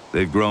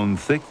 They've grown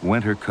thick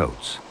winter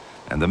coats,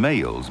 and the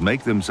males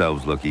make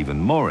themselves look even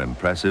more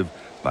impressive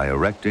by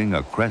erecting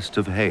a crest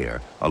of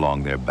hair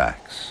along their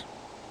backs.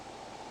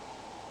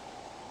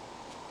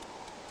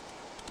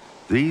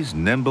 These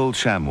nimble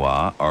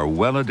chamois are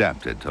well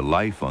adapted to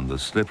life on the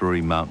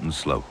slippery mountain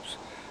slopes,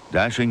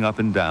 dashing up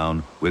and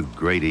down with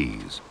great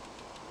ease.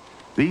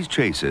 These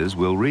chases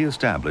will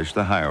reestablish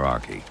the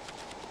hierarchy.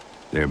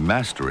 Their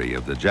mastery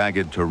of the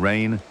jagged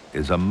terrain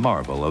is a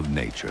marvel of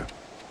nature.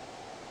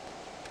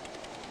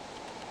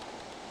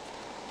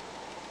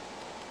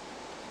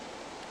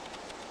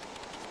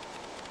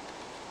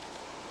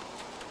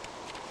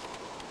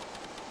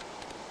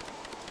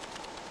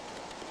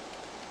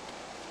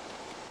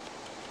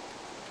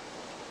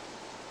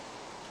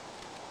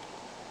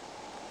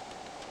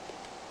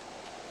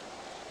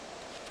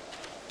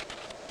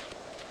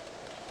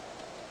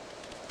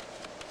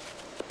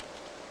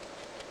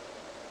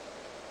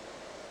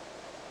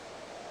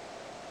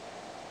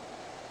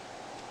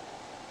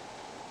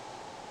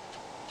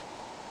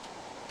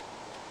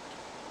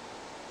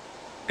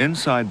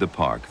 Inside the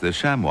park, the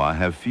chamois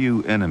have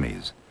few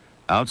enemies.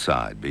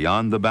 Outside,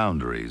 beyond the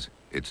boundaries,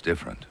 it's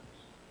different.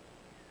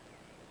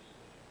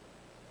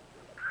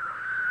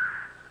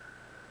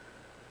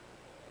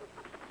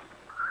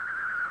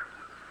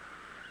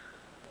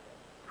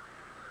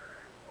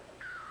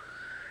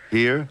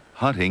 Here,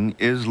 hunting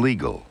is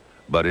legal,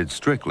 but it's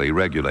strictly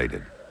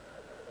regulated.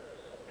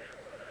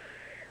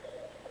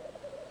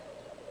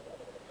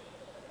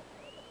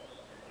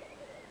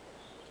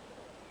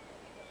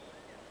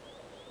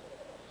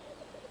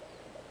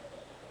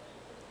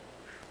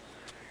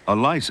 A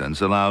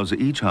license allows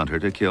each hunter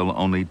to kill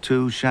only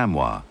 2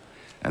 chamois,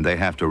 and they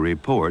have to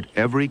report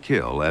every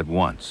kill at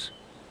once.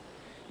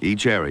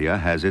 Each area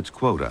has its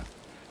quota,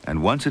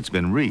 and once it's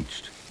been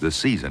reached, the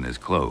season is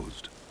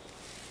closed.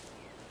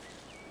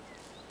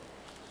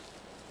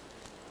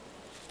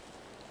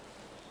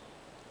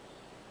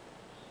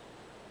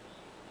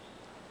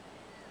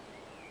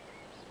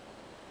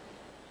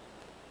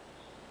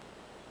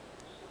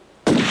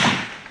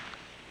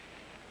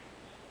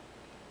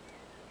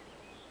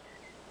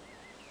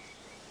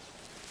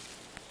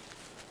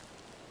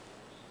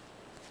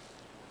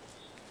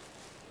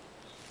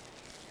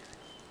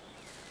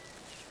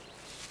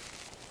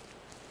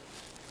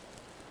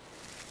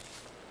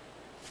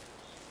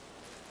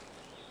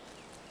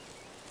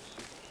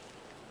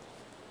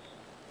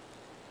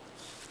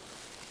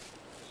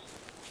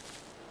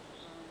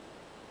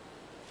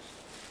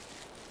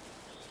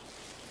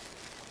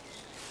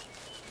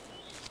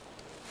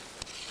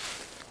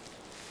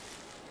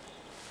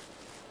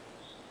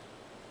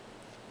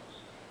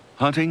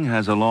 Hunting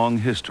has a long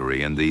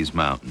history in these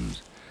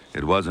mountains.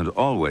 It wasn't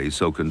always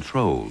so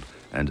controlled,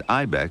 and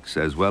ibex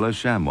as well as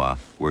chamois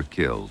were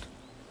killed.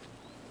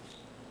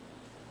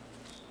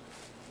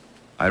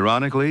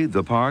 Ironically,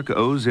 the park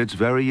owes its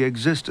very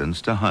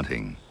existence to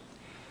hunting.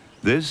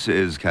 This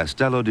is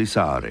Castello di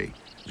Sari,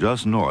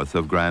 just north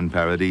of Gran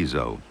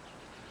Paradiso.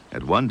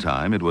 At one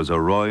time, it was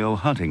a royal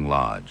hunting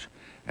lodge,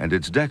 and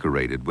it's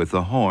decorated with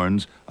the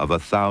horns of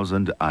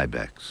 1,000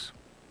 ibex.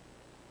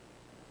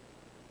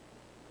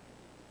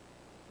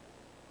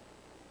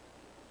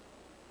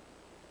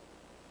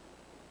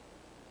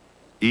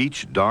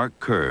 Each dark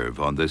curve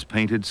on this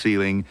painted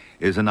ceiling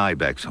is an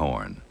ibex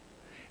horn.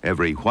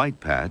 Every white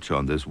patch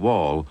on this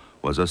wall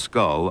was a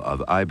skull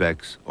of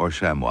ibex or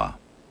chamois.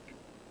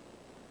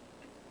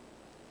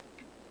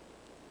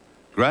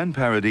 Gran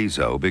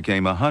Paradiso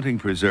became a hunting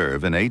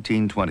preserve in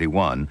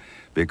 1821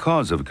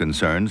 because of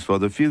concerns for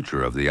the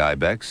future of the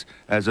ibex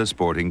as a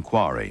sporting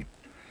quarry.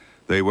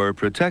 They were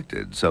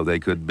protected so they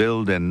could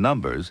build in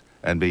numbers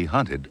and be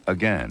hunted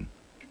again.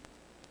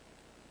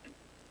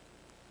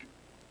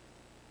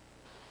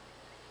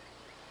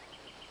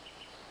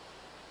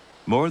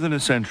 More than a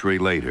century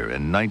later,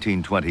 in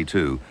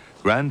 1922,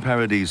 Gran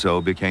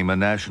Paradiso became a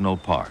national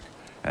park,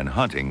 and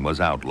hunting was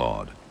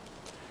outlawed.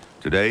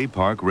 Today,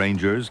 park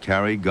rangers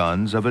carry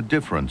guns of a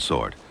different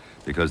sort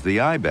because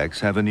the ibex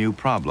have a new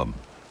problem: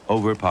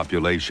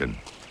 overpopulation.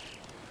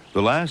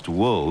 The last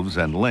wolves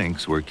and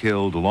lynx were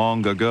killed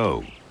long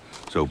ago,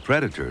 so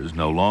predators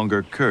no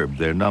longer curb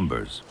their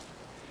numbers.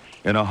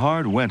 In a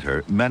hard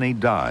winter, many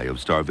die of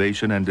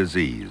starvation and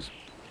disease.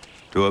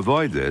 To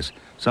avoid this,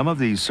 some of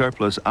these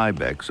surplus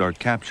ibex are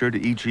captured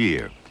each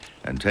year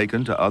and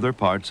taken to other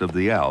parts of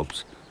the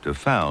Alps to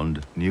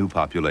found new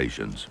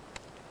populations.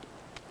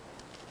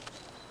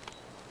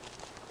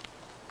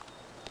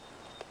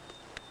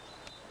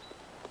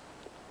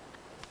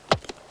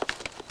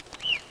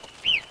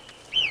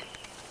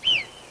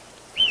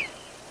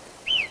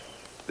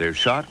 They're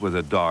shot with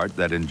a dart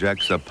that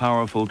injects a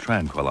powerful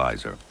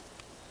tranquilizer.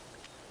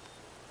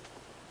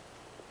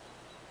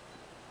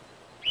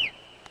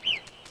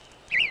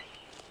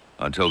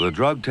 Until the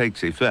drug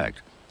takes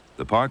effect,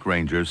 the park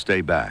rangers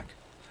stay back.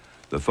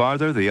 The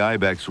farther the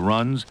ibex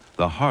runs,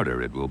 the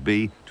harder it will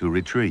be to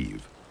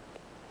retrieve.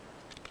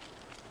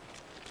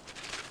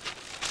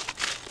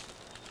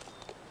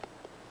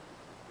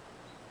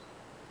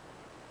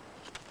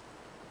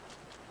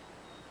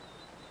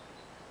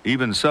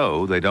 Even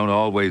so, they don't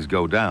always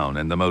go down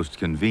in the most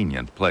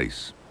convenient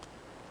place.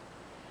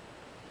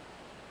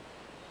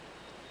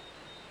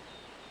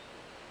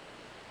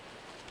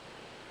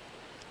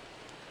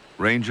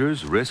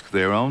 Rangers risk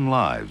their own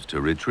lives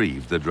to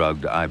retrieve the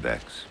drugged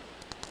ibex.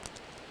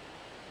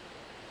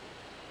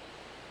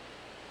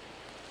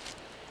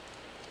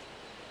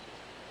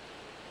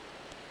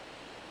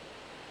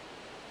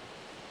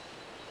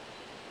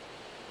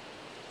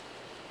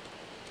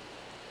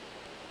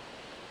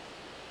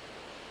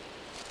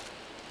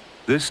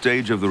 This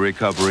stage of the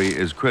recovery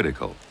is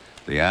critical.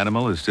 The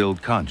animal is still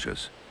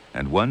conscious,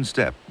 and one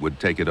step would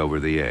take it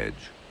over the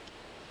edge.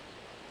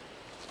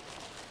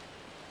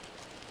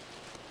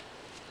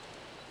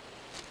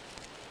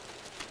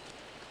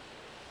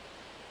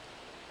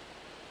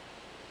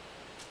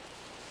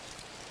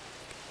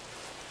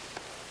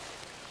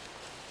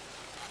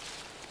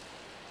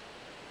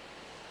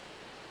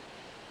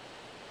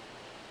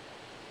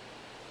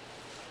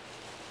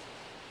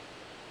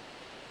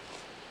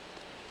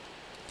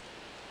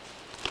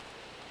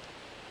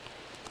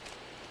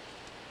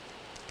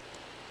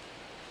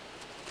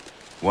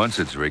 Once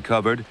it's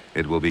recovered,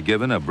 it will be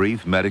given a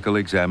brief medical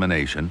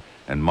examination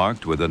and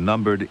marked with a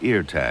numbered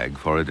ear tag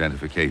for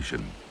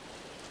identification.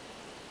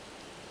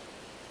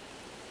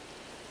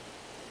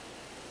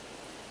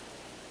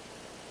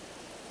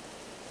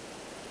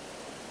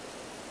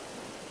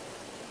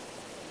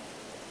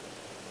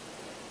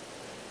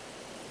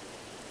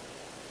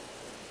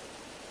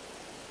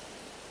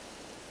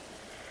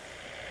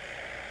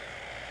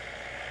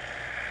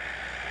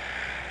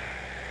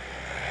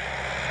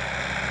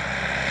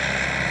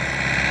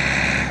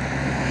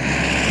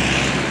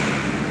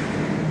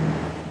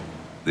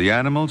 The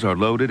animals are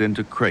loaded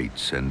into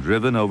crates and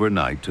driven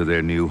overnight to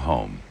their new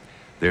home.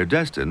 They're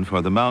destined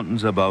for the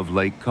mountains above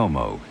Lake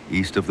Como,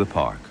 east of the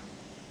park.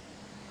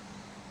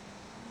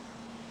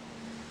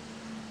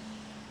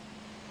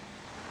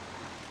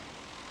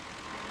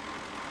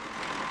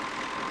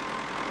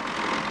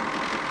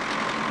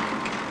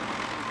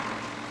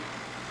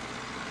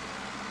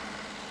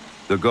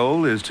 The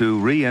goal is to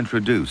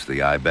reintroduce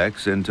the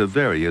ibex into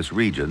various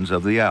regions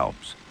of the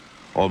Alps.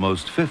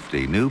 Almost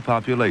 50 new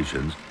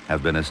populations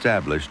have been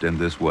established in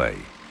this way.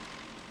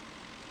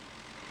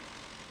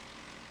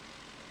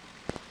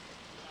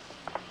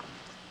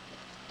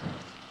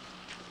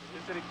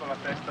 Vedete con la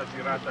testa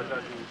girata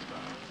già giusta.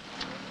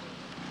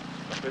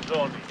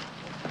 Pezzoni,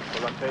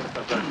 con la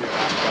testa già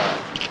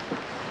girata.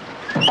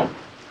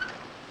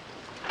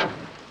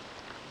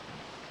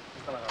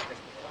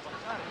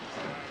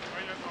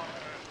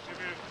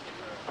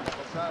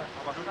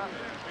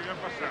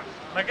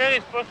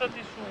 Magari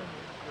spostati su.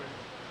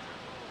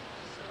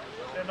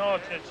 Se no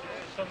ci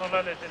sono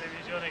là le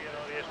televisioni che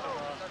non riescono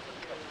a...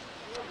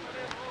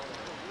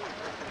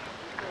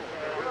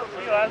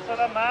 Io alzo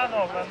la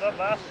mano, quando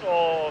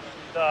abbasso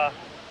si dà...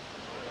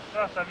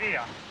 Sta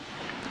via.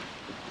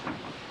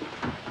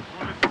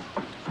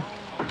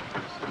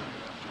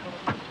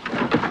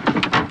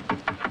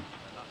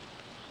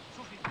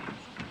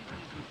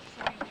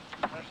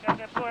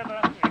 Lasciate pure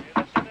tranquilli,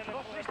 lasciatele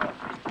pure.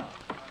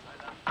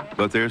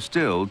 But there's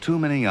still too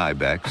many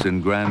ibex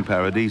in Gran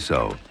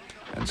Paradiso.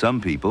 And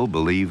some people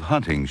believe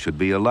hunting should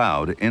be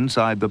allowed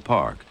inside the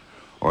park,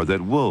 or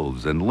that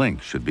wolves and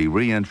lynx should be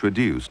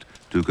reintroduced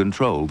to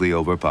control the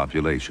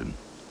overpopulation.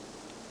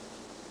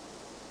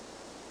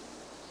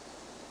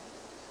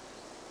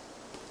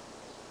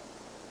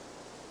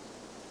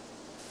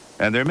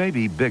 And there may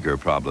be bigger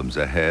problems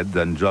ahead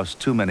than just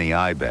too many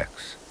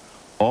ibex.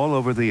 All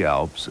over the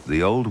Alps,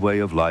 the old way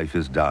of life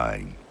is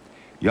dying.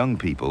 Young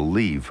people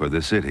leave for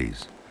the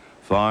cities.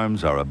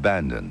 Farms are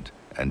abandoned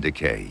and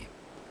decay.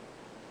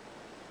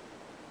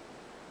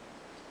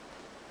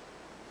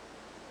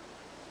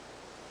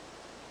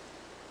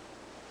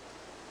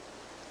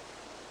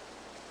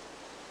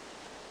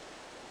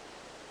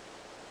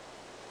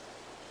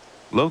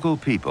 Local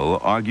people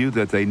argue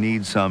that they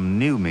need some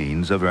new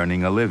means of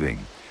earning a living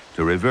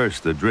to reverse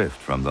the drift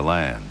from the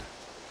land.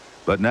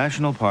 But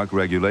national park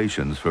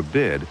regulations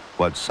forbid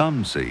what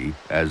some see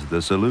as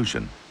the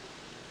solution.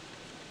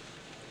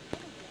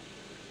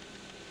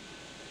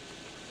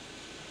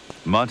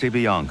 Monte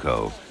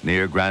Bianco,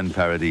 near Gran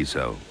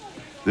Paradiso.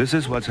 This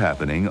is what's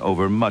happening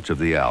over much of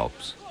the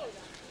Alps.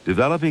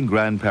 Developing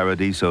Gran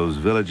Paradiso's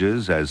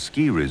villages as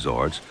ski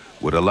resorts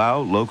would allow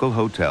local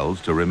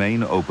hotels to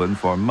remain open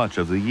for much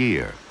of the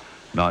year,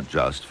 not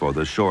just for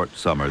the short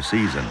summer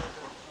season.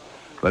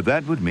 But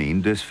that would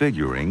mean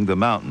disfiguring the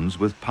mountains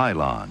with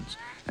pylons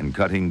and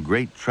cutting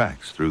great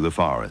tracks through the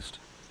forest.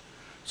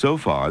 So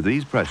far,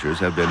 these pressures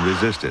have been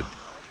resisted.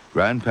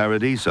 Gran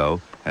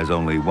Paradiso has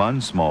only one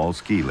small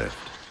ski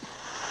lift.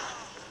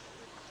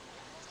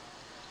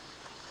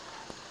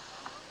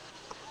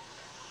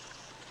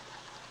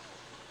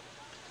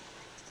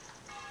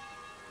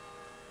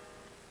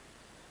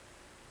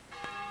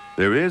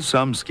 There is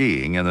some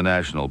skiing in the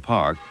national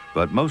park,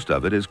 but most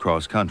of it is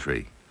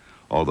cross-country.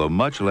 Although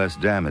much less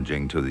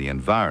damaging to the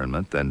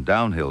environment than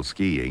downhill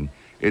skiing,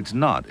 it's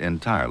not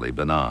entirely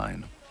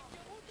benign.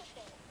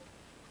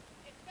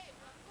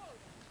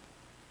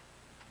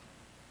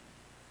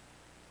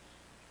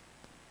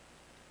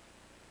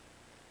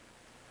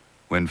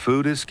 When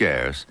food is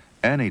scarce,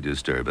 any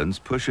disturbance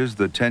pushes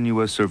the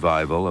tenuous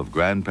survival of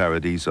Gran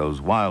Paradiso's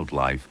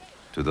wildlife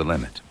to the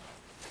limit.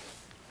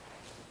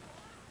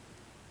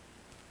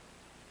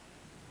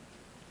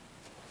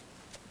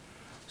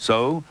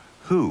 So,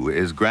 who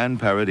is Gran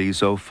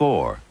Paradiso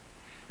for?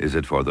 Is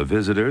it for the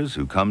visitors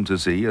who come to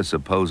see a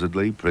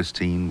supposedly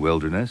pristine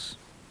wilderness?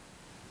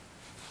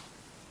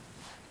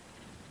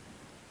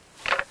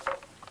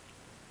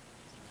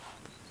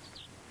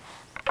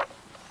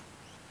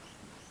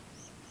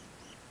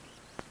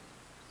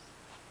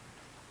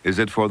 Is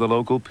it for the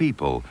local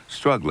people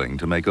struggling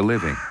to make a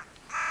living?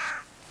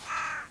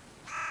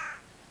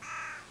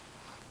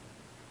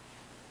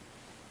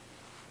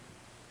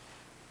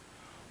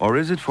 Or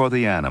is it for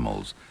the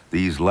animals,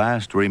 these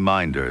last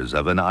reminders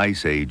of an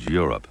Ice Age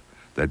Europe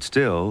that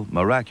still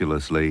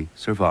miraculously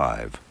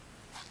survive?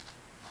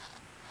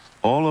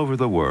 All over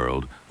the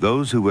world,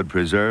 those who would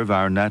preserve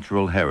our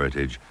natural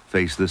heritage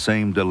face the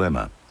same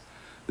dilemma.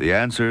 The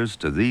answers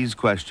to these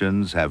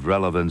questions have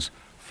relevance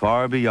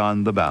far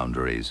beyond the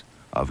boundaries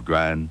of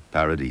Gran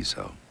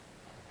Paradiso.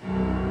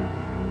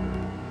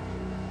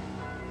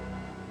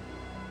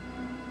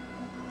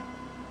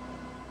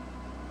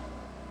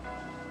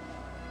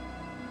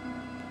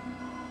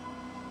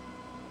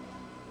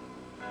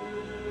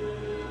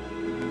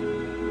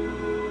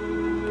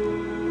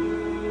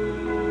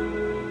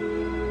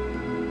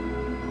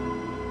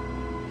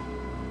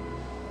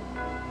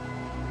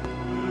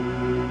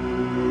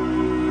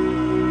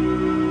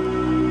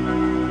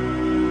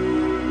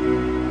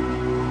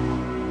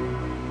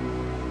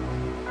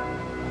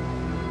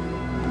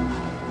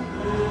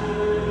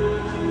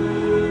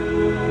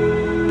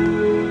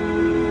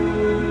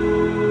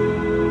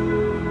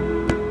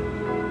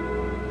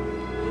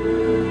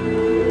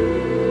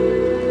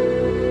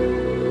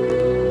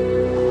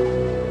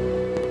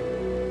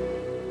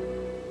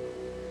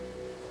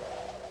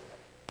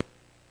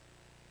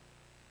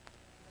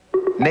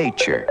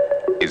 Nature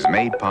is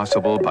made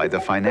possible by the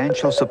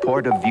financial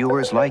support of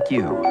viewers like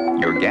you,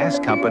 your gas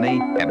company,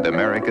 and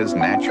America's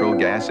natural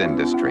gas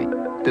industry,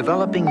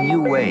 developing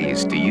new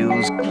ways to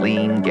use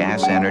clean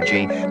gas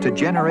energy to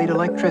generate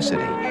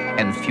electricity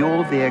and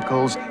fuel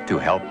vehicles to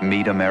help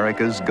meet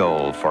America's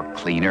goal for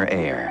cleaner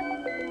air.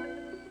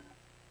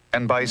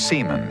 And by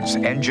Siemens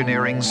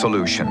Engineering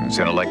Solutions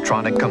in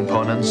electronic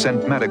components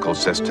and medical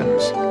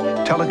systems,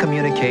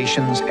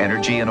 telecommunications,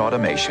 energy, and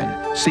automation.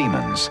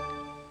 Siemens.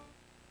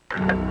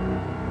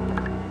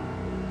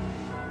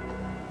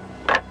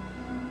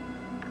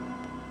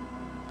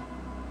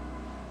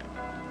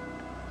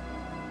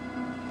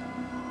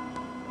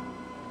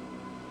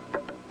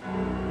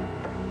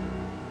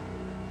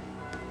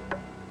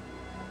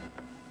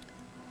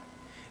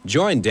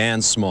 Join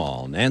Dan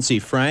Small, Nancy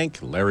Frank,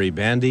 Larry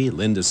Bandy,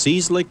 Linda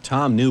Cieslik,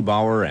 Tom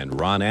Neubauer, and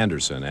Ron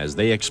Anderson as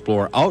they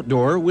explore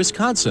outdoor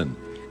Wisconsin.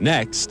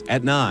 Next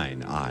at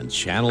 9 on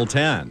Channel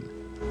 10.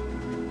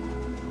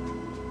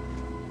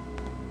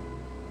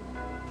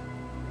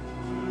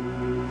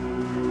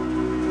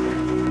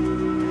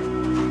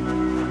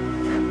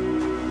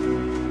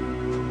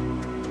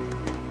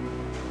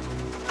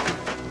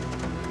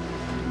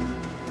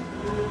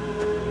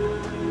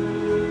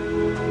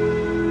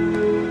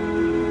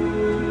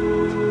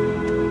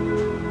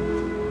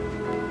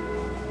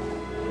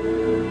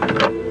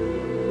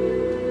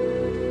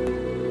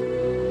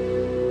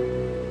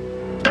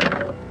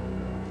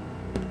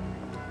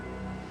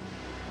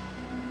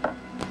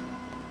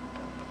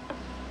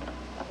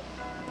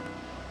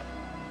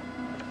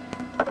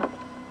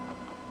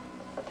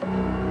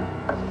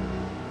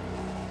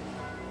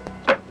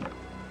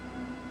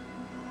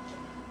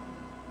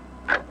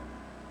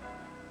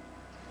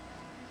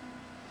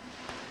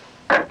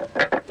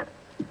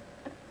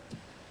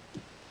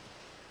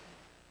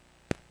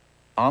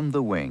 On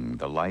the Wing,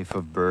 The Life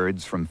of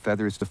Birds from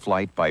Feathers to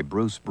Flight by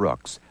Bruce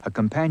Brooks, a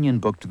companion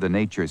book to the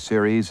Nature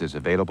series, is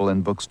available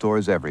in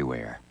bookstores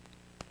everywhere.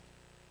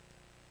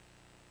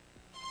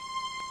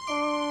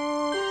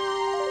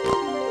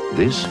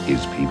 This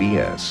is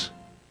PBS.